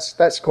 So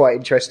that's quite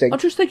interesting. I'm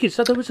just thinking,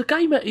 so there was a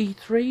game at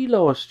E3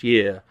 last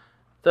year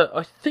that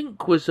I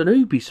think was an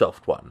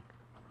Ubisoft one.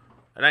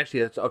 And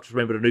actually, I just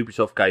remembered an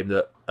Ubisoft game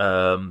that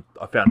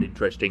I found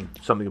interesting,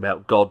 something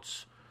about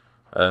gods,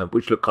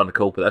 which looked kind of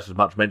cool, but that's as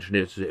much mentioned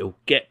as it'll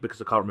get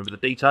because I can't remember the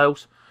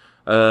details.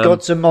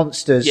 Gods and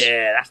Monsters.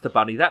 Yeah, that's the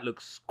bunny. That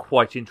looks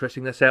quite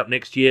interesting. That's out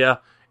next year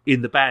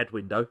in the bad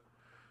window.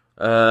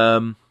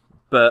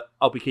 But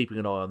I'll be keeping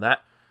an eye on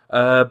that.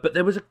 But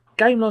there was a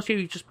game last year,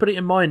 you just put it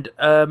in mind,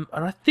 and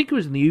I think it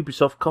was in the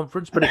Ubisoft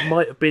conference, but it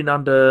might have been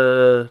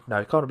under... No,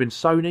 it can't have been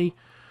Sony.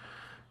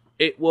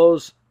 It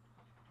was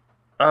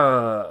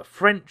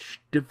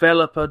French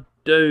developer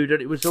dude,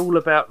 and it was all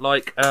about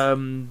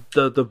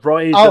the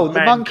rise of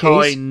the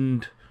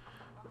mankind.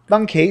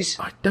 Monkeys?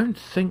 I don't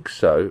think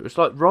so. It was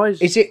like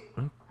Rise... Is it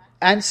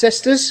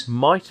Ancestors?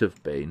 Might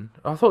have been.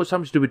 I thought it was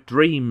something to do with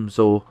dreams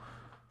or...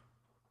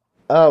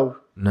 Oh.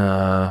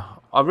 No.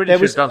 I really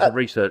should have done some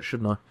research,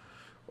 shouldn't I?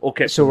 Or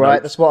kept It's all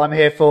right. That's what I'm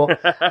here for.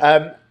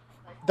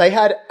 They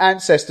had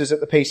Ancestors at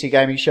the PC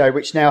Gaming Show,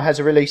 which now has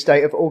a release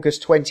date of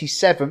August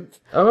 27th.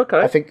 Oh, okay.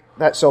 I think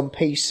that's on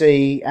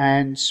PC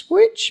and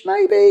Switch,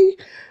 maybe.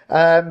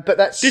 But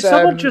that's... Did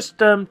someone just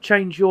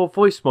change your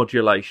voice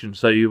modulation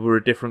so you were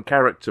a different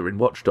character in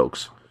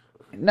Watchdogs?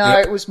 No,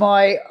 it was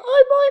my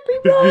I might be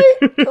right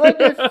kind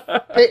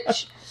of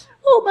pitch.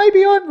 Or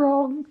maybe I'm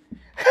wrong.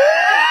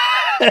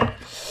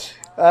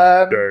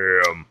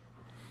 Damn.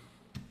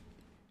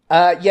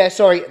 Yeah,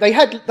 sorry.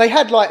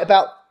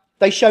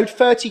 They showed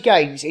 30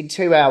 games in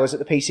 2 hours at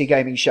the PC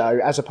Gaming Show,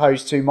 as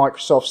opposed to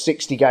Microsoft's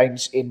 60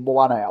 games in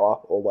 1 hour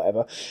or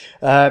whatever.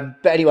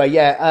 But anyway,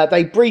 yeah,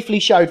 they briefly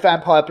showed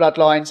Vampire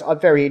Bloodlines. I'm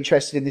very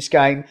interested in this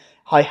game.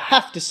 I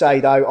have to say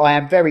though, I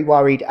am very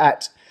worried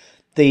at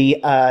the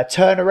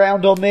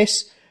turnaround on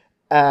this,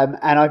 and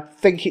I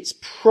think it's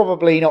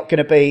probably not going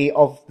to be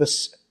of the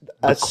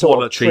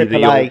sort of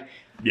AAA.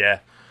 Yeah.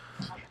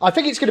 I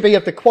think it's going to be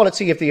of the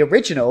quality of the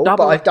original, but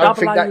I don't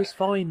think that is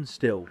fine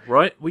still,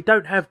 right? We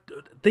don't have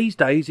these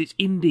days. It's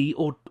indie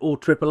or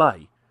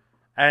AAA,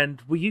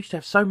 and we used to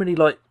have so many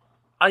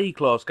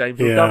A-class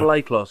games or double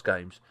A-class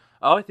games.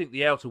 I think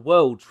the Outer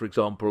Worlds, for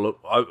example,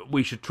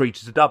 we should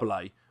treat as a double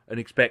A and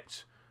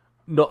expect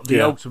not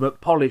the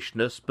ultimate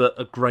polishedness, but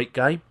a great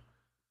game.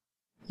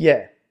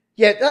 Yeah,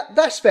 Yeah,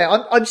 that's fair.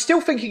 I'm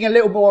still thinking a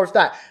little more of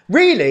that.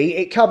 Really,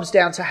 it comes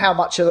down to how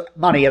much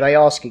money are they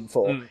asking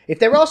for. If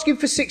they're asking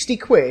for 60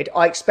 quid,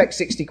 I expect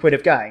 60 quid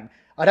of game.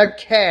 I don't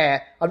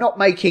care. I'm not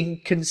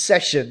making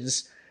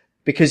concessions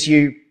because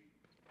you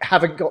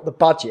haven't got the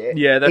budget.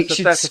 Yeah, it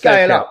should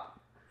scale up.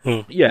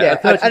 Yeah, a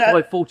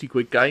 35, 40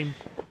 quid game,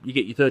 you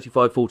get your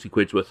 35, 40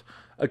 quid's worth.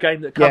 A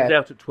game that comes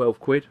out at 12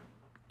 quid,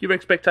 your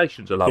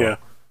expectations are lower.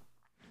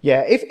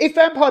 Yeah, if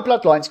Vampire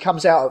Bloodlines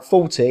comes out at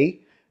 40,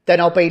 then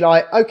I'll be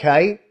like,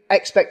 okay,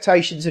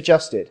 expectations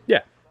adjusted.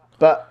 Yeah.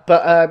 But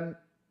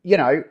you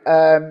know,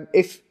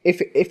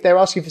 if they're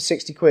asking for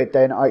 60 quid,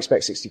 then I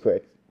expect 60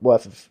 quid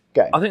worth of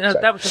game. I think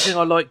that was the thing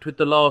I liked with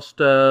the last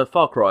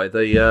Far Cry,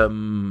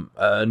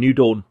 the New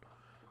Dawn.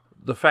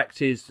 The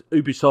fact is,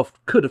 Ubisoft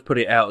could have put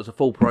it out as a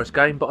full price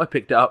game, but I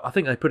picked it up. I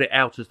think they put it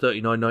out as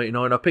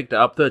 $39.99. I picked it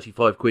up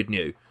 35 quid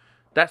new.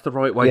 That's the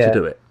right way to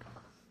do it.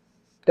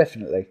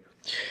 Definitely.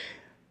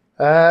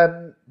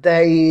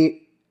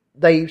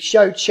 They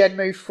showed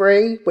Shenmue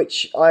 3,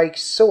 which I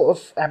sort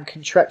of am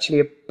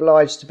contractually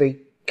obliged to be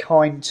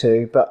kind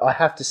to, but I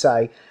have to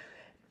say,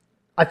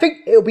 I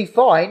think it'll be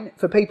fine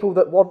for people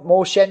that want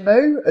more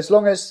Shenmue, as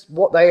long as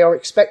what they are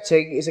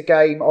expecting is a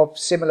game of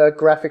similar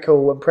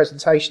graphical and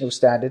presentational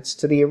standards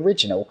to the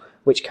original,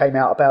 which came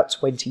out about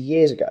 20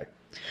 years ago.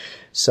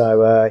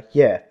 So,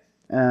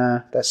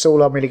 that's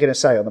all I'm really going to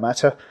say on the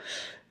matter.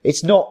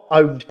 It's not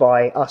owned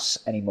by us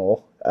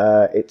anymore.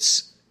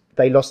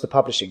 They lost the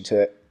publishing to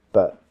it,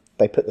 but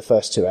they put the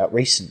first two out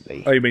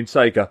recently. Oh, you mean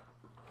Sega?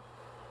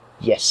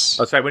 Yes.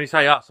 I say, when you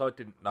say us, I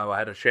didn't know I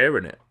had a share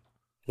in it.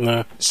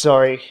 No.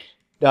 Sorry.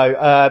 No,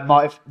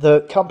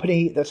 the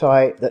company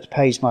that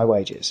pays my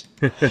wages.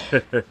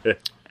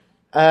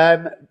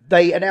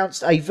 They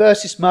announced a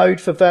versus mode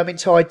for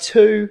Vermintide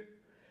 2,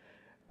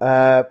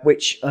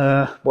 which,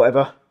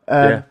 whatever.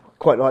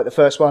 Quite like the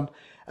first one.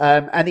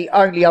 And the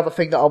only other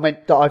thing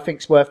that I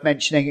think's worth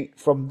mentioning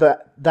from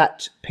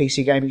that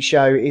PC gaming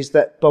show is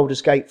that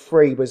Baldur's Gate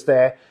 3 was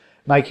there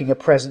making a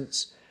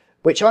presence,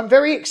 which I'm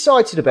very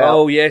excited about.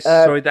 Oh, yes.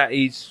 Sorry, that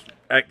is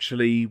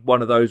actually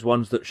one of those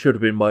ones that should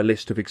have been my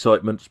list of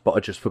excitements, but I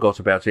just forgot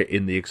about it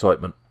in the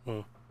excitement.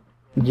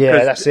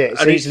 Yeah, that's it.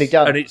 It's easily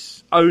done. And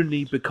it's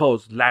only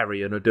because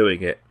Larian are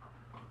doing it.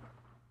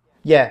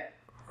 Yeah.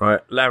 Right,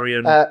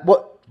 Larian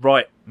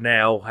right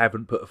now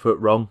haven't put a foot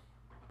wrong.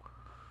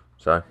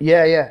 So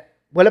Yeah.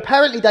 Well,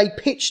 apparently they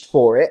pitched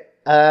for it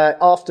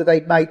after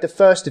they'd made the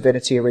first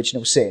Divinity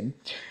Original Sin,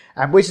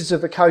 and Wizards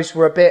of the Coast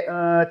were a bit,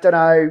 don't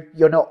know,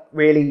 you're not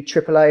really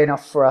AAA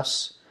enough for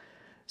us.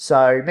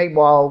 So,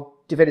 meanwhile,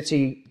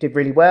 Divinity did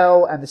really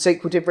well, and the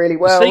sequel did really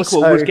well. The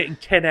sequel was getting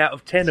 10 out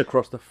of 10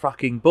 across the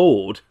fucking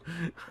board.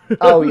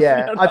 Oh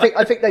yeah, I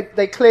think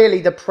they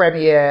clearly the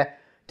premier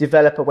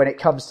developer when it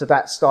comes to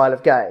that style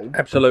of game.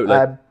 Absolutely.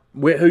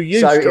 Who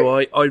used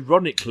to,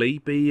 ironically,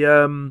 be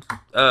at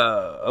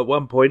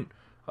one point.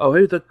 Oh,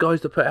 who are the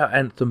guys that put out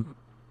Anthem?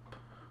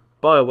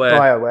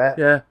 BioWare.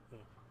 Yeah,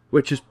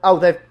 which is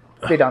they've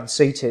been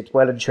unseated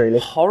well and truly,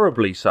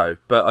 horribly so.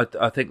 But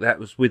I think that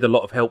was with a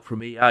lot of help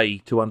from EA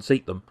to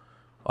unseat them.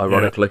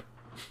 Ironically.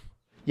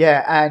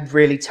 Yeah, and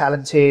really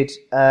talented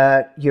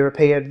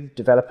European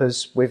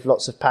developers with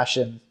lots of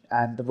passion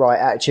and the right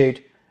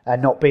attitude,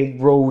 and not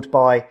being ruled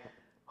by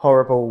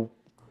horrible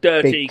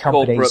dirty big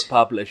companies. Corporate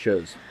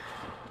publishers.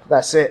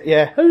 That's it,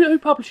 yeah. Who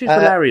publishes the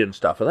Larian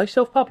stuff? Are they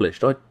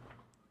self-published?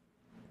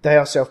 They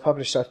are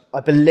self-published, I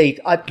believe.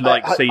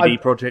 CD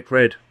Projekt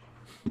Red.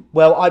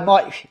 Well, I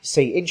might...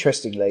 See,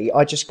 interestingly,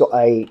 I just got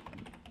a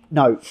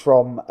note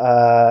from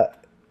Namco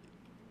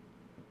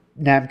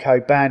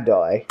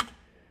Bandai.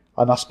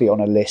 I must be on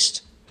a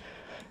list.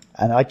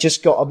 And I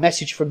just got a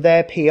message from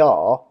their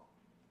PR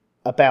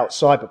about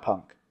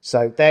Cyberpunk.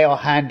 So they are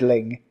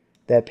handling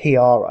their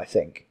PR, I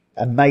think.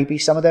 And maybe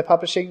some of their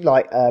publishing,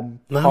 like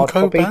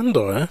Namco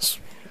Bandai, yes.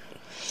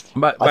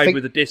 Maybe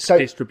with the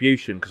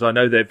distribution, because I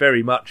know they're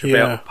very much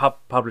about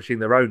publishing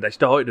their own. They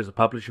started as a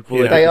publisher before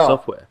they did the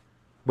software.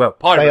 Well,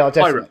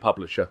 pirate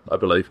publisher, I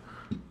believe.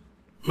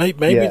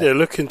 Maybe they're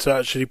looking to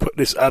actually put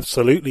this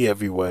absolutely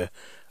everywhere,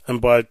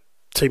 and by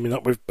teaming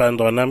up with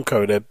Bandai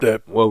Namco,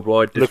 they're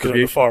worldwide looking at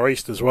the Far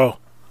East as well.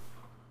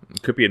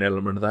 It could be an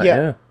element of that.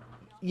 Yeah,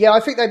 yeah. I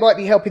think they might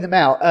be helping them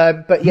out.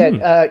 But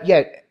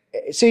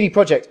CD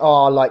Projekt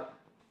are like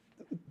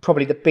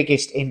probably the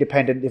biggest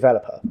independent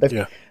developer.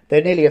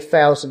 They're nearly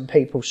 1,000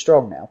 people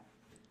strong now,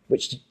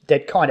 which they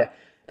kind of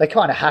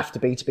have to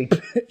be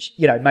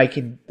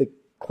making the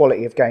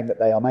quality of game that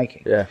they are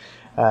making. Yeah.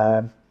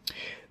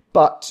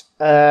 But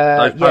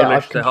those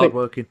Polish, they're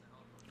hardworking.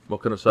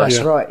 What can I say? That's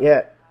right.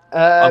 Yeah.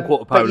 I'm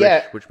quarter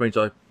Polish, which means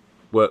I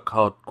work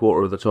hard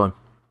quarter of the time.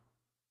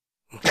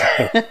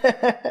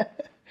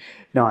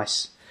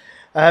 Nice.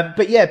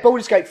 But yeah,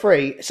 Baldur's Gate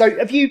 3. So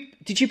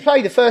did you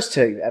play the first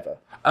two ever?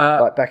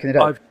 Like back in the day?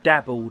 I've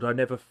dabbled. I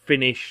never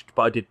finished,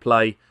 but I did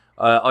play.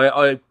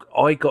 I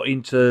got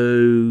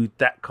into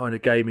that kind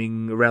of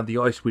gaming around the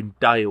Icewind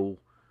Dale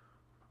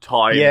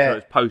time, so it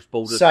was post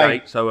Baldur's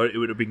Gate, so it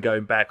would have been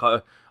going back.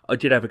 I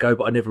did have a go,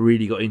 but I never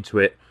really got into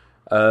it.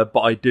 But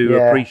I do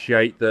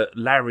appreciate that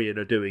Larian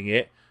are doing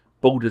it.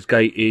 Baldur's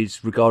Gate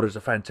is regarded as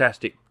a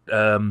fantastic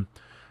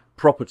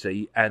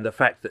property, and the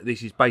fact that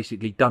this is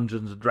basically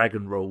Dungeons and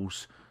Dragon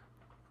rules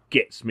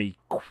gets me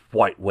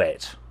quite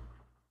wet.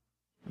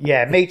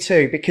 Yeah, me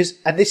too. Because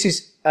this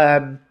is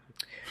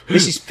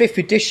 5th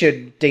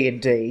edition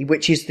D&D,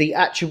 which is the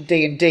actual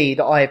D&D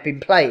that I have been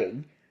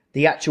playing,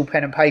 the actual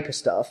pen and paper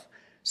stuff.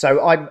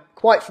 So I'm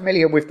quite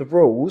familiar with the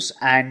rules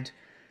and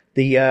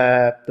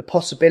the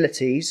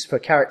possibilities for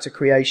character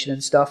creation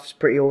and stuff. Is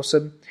pretty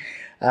awesome.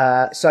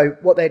 So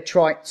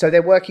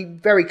they're working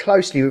very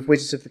closely with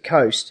Wizards of the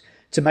Coast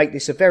to make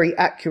this a very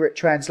accurate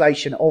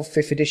translation of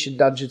 5th edition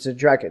Dungeons and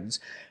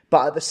Dragons.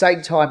 But at the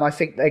same time, I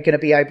think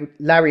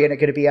Larian are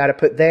going to be able to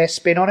put their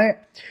spin on it.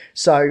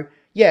 So,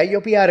 yeah,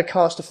 you'll be able to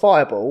cast a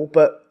fireball,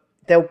 but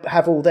they'll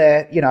have all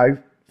their,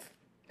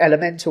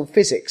 elemental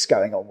physics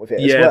going on with it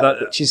as well.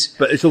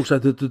 But it's also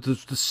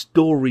the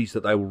stories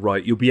that they will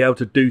write. You'll be able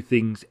to do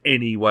things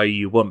any way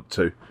you want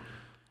to.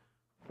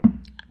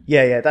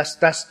 Yeah,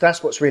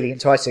 that's what's really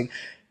enticing.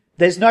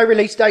 There's no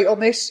release date on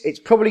this. It's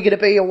probably going to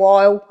be a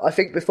while, I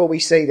think, before we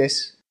see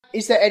this.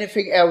 Is there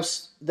anything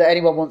else that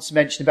anyone wants to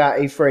mention about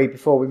E3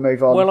 before we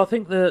move on? Well, I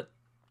think that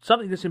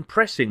something that's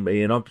impressing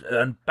me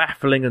and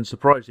baffling and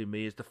surprising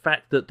me is the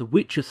fact that The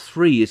Witcher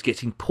 3 is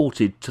getting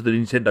ported to the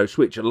Nintendo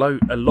Switch along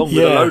with a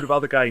load of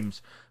other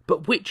games.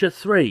 But Witcher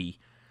 3,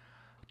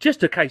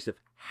 just a case of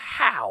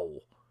how.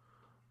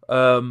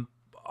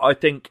 I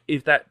think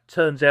if that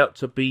turns out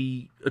to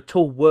be at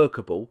all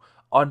workable,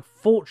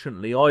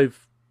 unfortunately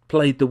I've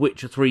played The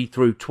Witcher 3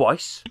 through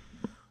twice,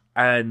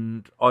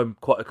 and I'm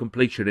quite a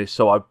completionist,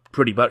 so I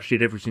pretty much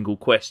did every single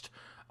quest.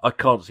 I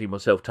can't see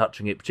myself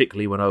touching it,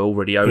 particularly when I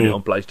already own it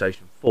on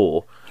PlayStation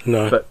 4.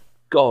 No. But,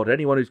 God,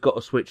 anyone who's got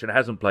a Switch and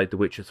hasn't played The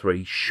Witcher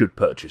 3 should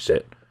purchase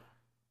it.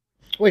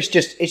 Well,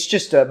 it's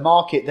just a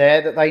market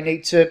there that they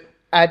need to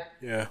add,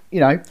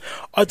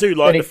 I do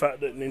like the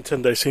fact that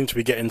Nintendo seem to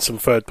be getting some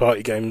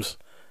third-party games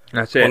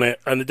on it.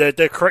 And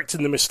they're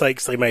correcting the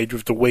mistakes they made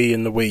with the Wii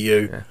and the Wii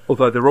U. Yeah.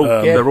 Although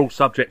they're all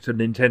subject to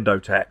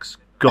Nintendo tax.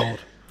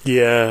 God.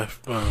 Yeah,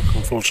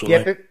 unfortunately.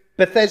 Yeah, but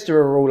Bethesda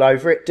are all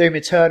over it. Doom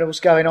Eternal's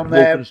going on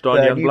there.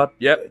 Wolfenstein Youngblood,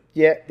 yep.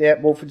 Yeah,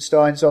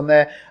 Wolfenstein's on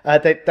there.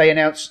 They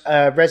announced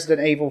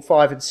Resident Evil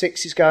 5 and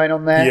 6 is going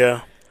on there.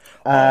 Yeah.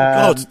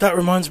 God, that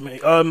reminds me.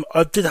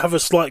 I did have a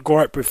slight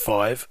gripe with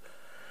 5.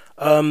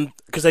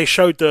 Because they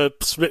showed the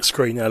split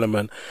screen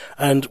element,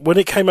 and when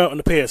it came out on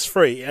the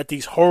PS3, it had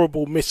these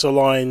horrible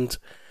misaligned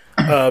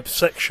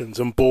sections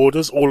and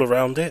borders all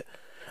around it,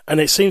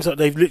 and it seems like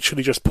they've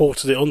literally just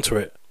ported it onto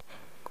it.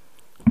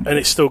 And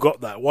it's still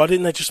got that. Why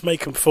didn't they just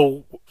make them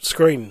full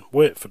screen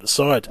width at the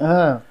side?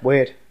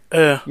 Weird.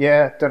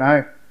 Yeah, don't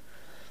know.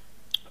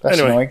 That's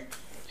annoying.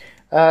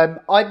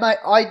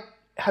 I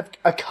have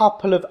a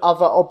couple of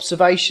other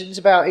observations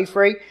about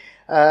E3.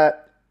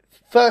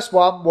 First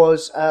one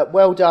was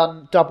well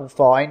done, Double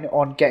Fine,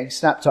 on getting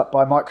snapped up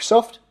by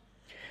Microsoft.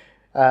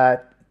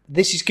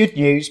 This is good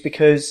news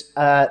because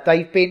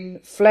they've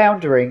been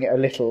floundering a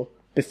little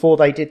before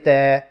they did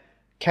their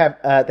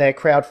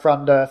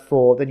crowdfunder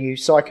for the new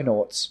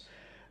Psychonauts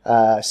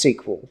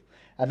sequel.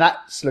 And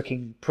that's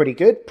looking pretty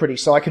good, pretty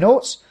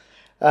Psychonauts.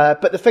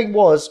 But the thing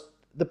was,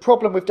 the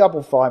problem with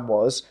Double Fine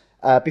was,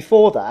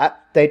 before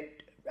that, they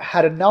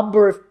had a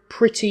number of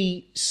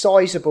pretty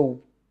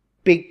sizable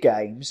big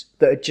games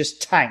that had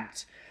just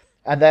tanked.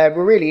 And they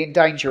were really in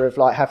danger of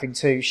having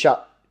to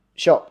shut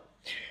shop.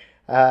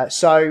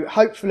 So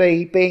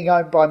hopefully being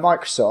owned by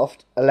Microsoft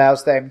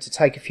allows them to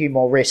take a few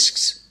more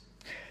risks.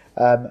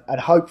 And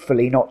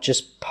hopefully not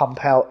just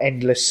pump out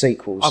endless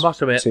sequels. I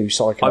must admit, to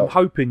Psychonauts. I'm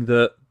hoping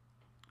that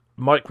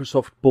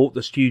Microsoft bought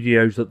the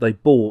studios that they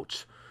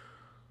bought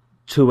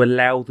to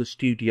allow the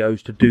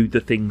studios to do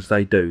the things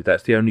they do.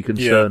 That's the only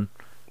concern.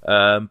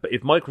 Yeah. But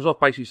if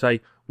Microsoft basically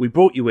say, we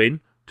brought you in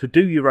to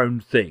do your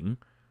own thing,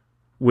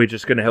 we're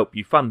just going to help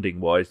you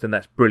funding-wise, then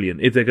that's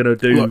brilliant. If they're going to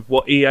do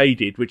what EA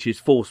did, which is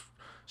force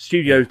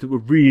studios that were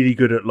really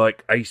good at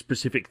a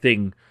specific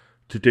thing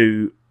to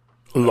do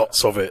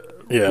lots of it.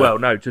 Yeah. Well,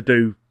 no, to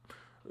do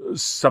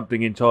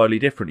something entirely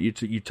different. You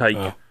take,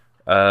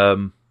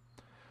 Dragon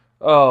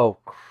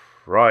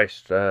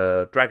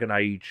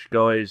Age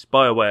guys,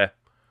 BioWare.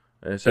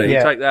 So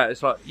you take that.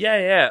 It's like,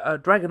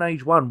 Dragon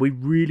Age 1. We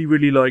really,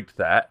 really liked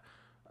that.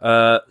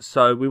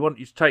 So we want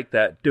you to take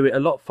that, do it a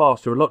lot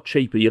faster, a lot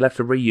cheaper. You'll have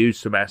to reuse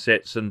some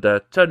assets and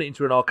turn it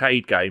into an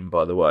arcade game.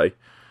 By the way,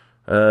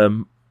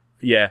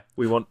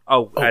 we want.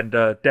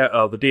 The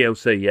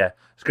DLC. Yeah,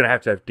 it's going to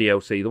have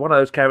DLC. The one of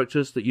those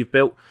characters that you've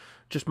built.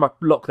 Just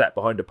lock that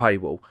behind a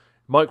paywall.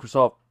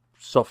 Microsoft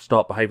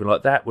start behaving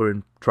like that, we're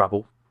in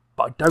trouble.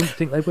 But I don't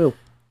think they will.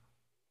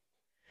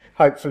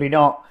 Hopefully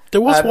not. There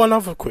was one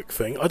other quick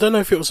thing. I don't know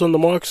if it was on the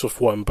Microsoft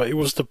one, but it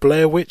was the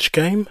Blair Witch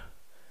game.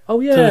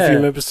 Oh, yeah. I don't know if you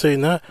remember seeing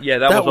that. Yeah,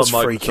 that was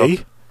on freaky.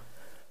 Microsoft.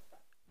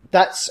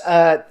 That's,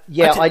 I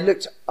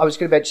was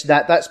going to mention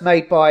that. That's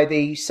made by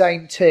the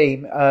same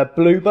team,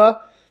 Bloober.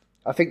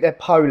 I think they're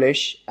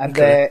Polish, and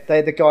they're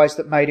the guys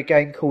that made a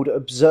game called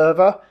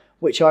Observer,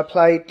 which I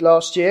played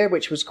last year,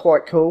 which was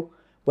quite cool.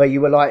 where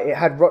you were like, it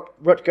had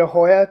Rutger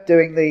Hauer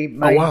doing the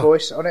main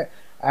voice on it,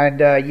 and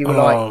you were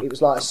like, it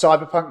was like a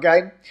cyberpunk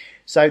game.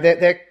 So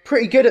they're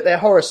pretty good at their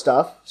horror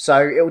stuff, so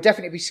it will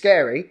definitely be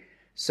scary.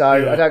 So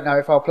I don't know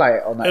if I'll play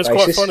it on that basis. It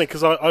was quite funny,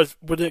 because I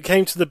when it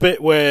came to the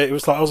bit where it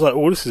was like, I was like,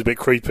 oh, this is a bit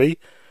creepy.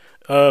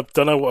 Don't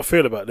know what I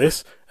feel about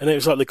this. And it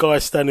was like the guy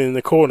standing in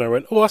the corner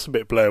went, oh, that's a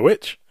bit Blair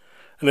Witch.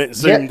 And then it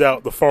zoomed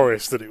out the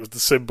forest and it was the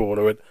symbol,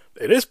 and I went,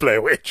 it is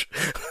Blair Witch.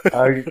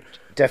 Oh,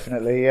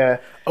 definitely, yeah.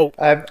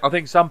 I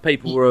think some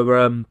people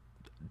were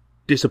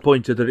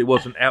disappointed that it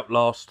wasn't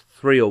Outlast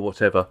 3 or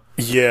whatever.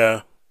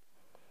 Yeah.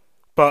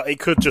 But it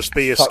could just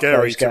be as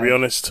scary, to be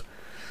honest.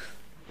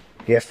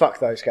 Yeah, fuck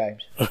those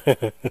games.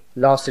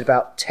 Lasted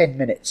about 10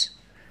 minutes.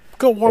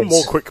 Got one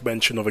more quick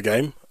mention of a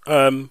game.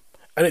 And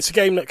it's a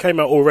game that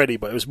came out already,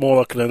 but it was more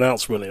like an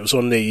announcement. It was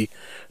on the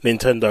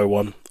Nintendo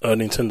one,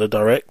 Nintendo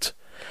Direct.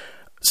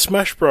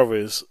 Smash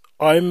Brothers.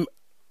 I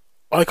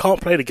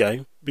can't play the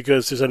game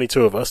because there's only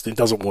two of us and it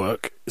doesn't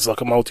work. It's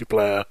like a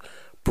multiplayer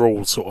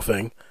brawl sort of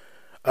thing.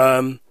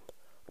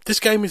 This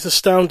game is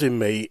astounding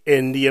me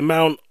in the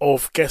amount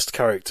of guest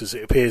characters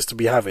it appears to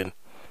be having.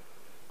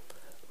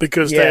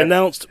 Because they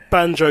announced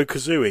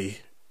Banjo-Kazooie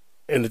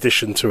in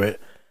addition to it.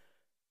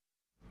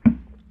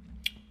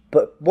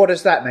 But what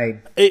does that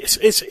mean? It's a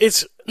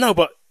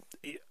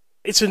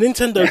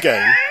Nintendo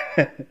game,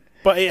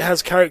 but it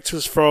has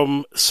characters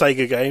from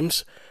Sega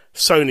games,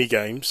 Sony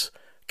games,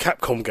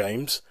 Capcom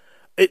games.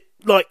 It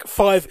like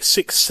 5,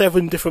 6,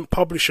 7 different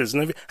publishers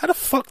and everything. How the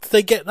fuck did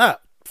they get that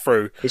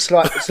through? It's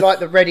like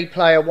the Ready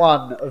Player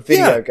One of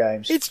video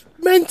games. It's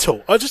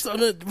mental. Regardless of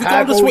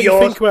what you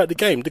think about the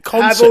game, the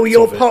concept have all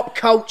your of it, pop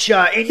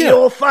culture in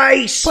your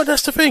face. But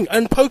that's the thing,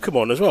 and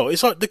Pokemon as well.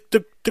 It's like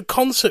the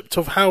concept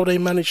of how they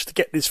managed to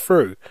get this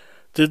through.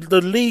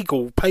 The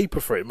legal paper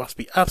for it must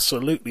be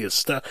absolutely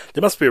astounding.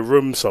 There must be a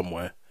room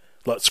somewhere,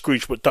 like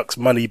Scrooge McDuck's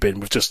money bin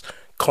with just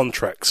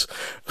contracts.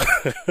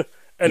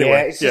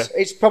 Anyway,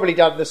 it's probably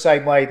done the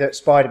same way that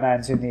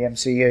Spider-Man's in the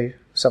MCU,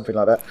 something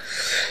like that.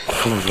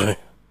 Probably.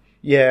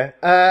 Yeah,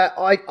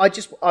 I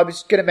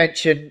was going to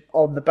mention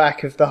on the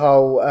back of the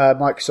whole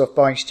Microsoft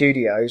buying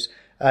studios,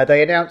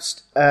 they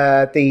announced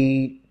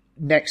the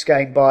next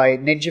game by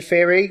Ninja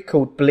Theory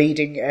called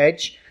Bleeding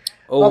Edge.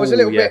 Oh, I was a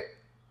little bit,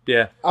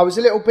 I was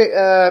a little bit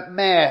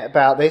meh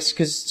about this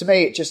because to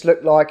me it just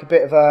looked like a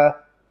bit of a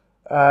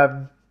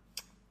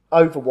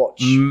Overwatch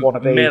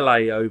wannabe.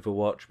 Melee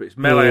Overwatch, but it's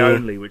melee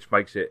only, which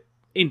makes it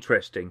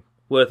interesting,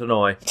 worth an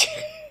eye.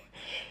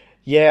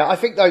 Yeah, I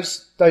think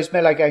those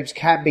melee games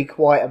can be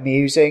quite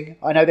amusing.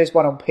 I know there's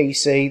one on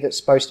PC that's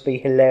supposed to be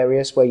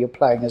hilarious where you're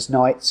playing as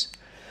knights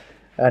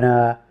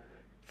and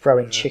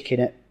throwing chicken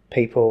at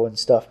people and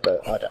stuff,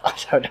 but I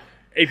don't know.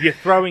 If you're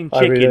throwing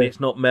chicken, it's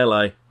not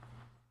melee.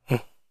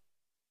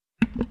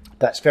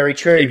 That's very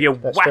true. If you're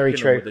that's whacking very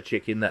true. with the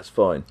chicken, that's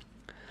fine.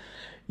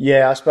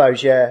 Yeah, I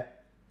suppose, yeah.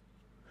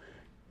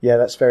 Yeah,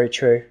 that's very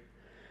true.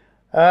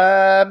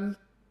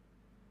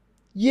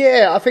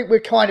 Yeah, I think we're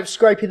kind of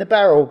scraping the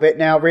barrel a bit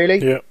now, really.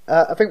 Yeah.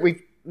 I think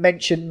we've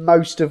mentioned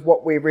most of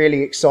what we're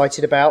really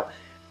excited about.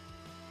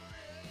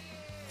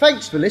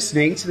 Thanks for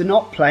listening to the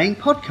Not Playing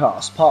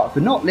Podcast, part of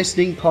the Not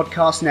Listening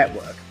Podcast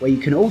Network, where you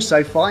can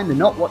also find the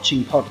Not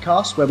Watching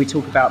Podcast, where we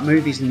talk about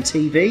movies and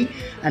TV,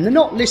 and the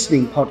Not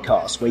Listening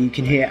Podcast, where you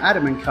can hear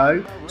Adam and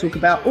Co. talk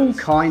about all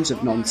kinds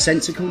of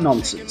nonsensical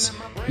nonsense.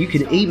 You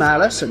can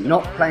email us at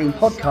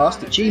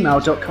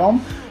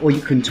notplayingpodcast@gmail.com, or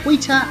you can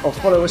tweet at or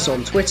follow us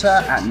on Twitter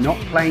at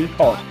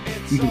notplayingpod.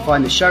 You can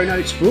find the show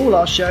notes for all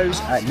our shows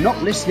at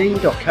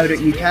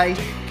notlistening.co.uk,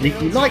 and if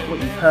you like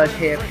what you've heard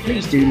here,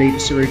 please do leave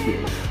us a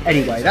review.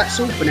 Anyway, that's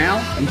all for now.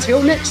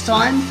 Until next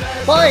time,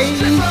 bye!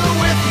 With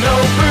no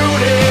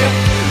booty,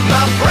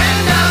 my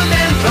friend, I'm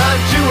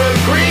inclined to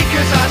agree,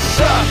 'cause I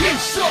suck.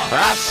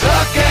 I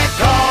suck at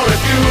Call of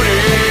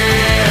Duty.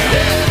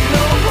 There's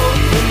no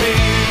hope for me.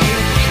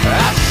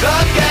 I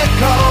suck at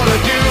Call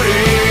of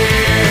Duty.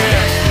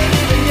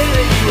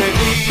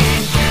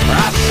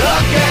 I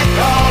suck at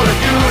Call of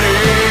Duty.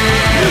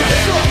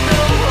 There's no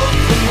hope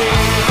for me.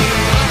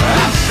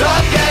 I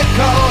suck at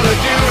Call of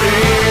Duty.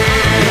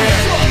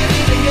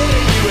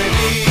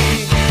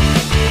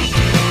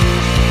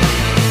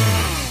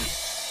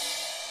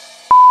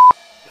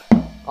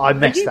 I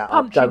messed that up.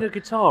 Are you punching a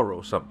guitar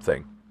or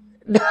something?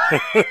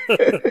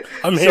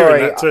 I'm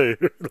hearing that too.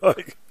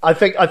 I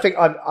think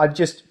I'm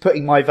just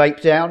putting my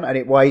vape down and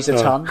it weighs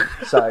a ton.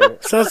 So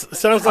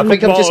sounds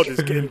like a bard is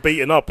getting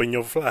beaten up in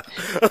your flat.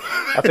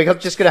 I think I'm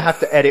just going to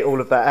have to edit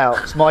all of that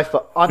out. It's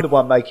I'm the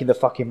one making the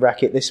fucking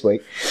racket this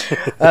week.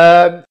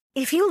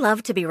 If you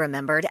love to be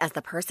remembered as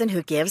the person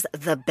who gives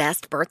the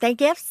best birthday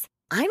gifts,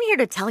 I'm here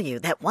to tell you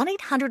that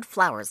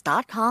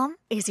 1-800-Flowers.com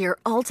is your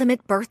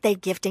ultimate birthday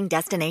gifting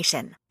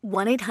destination.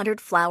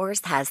 1-800-Flowers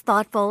has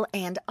thoughtful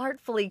and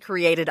artfully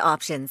created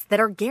options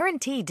that are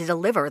guaranteed to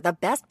deliver the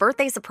best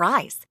birthday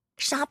surprise.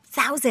 Shop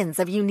thousands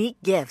of unique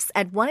gifts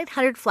at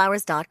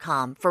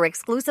 1-800-Flowers.com for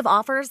exclusive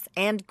offers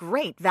and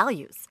great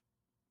values.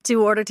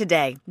 To order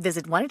today,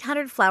 visit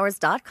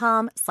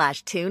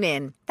 1-800-Flowers.com/tune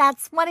in.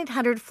 That's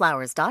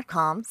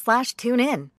 1-800-Flowers.com/tune in.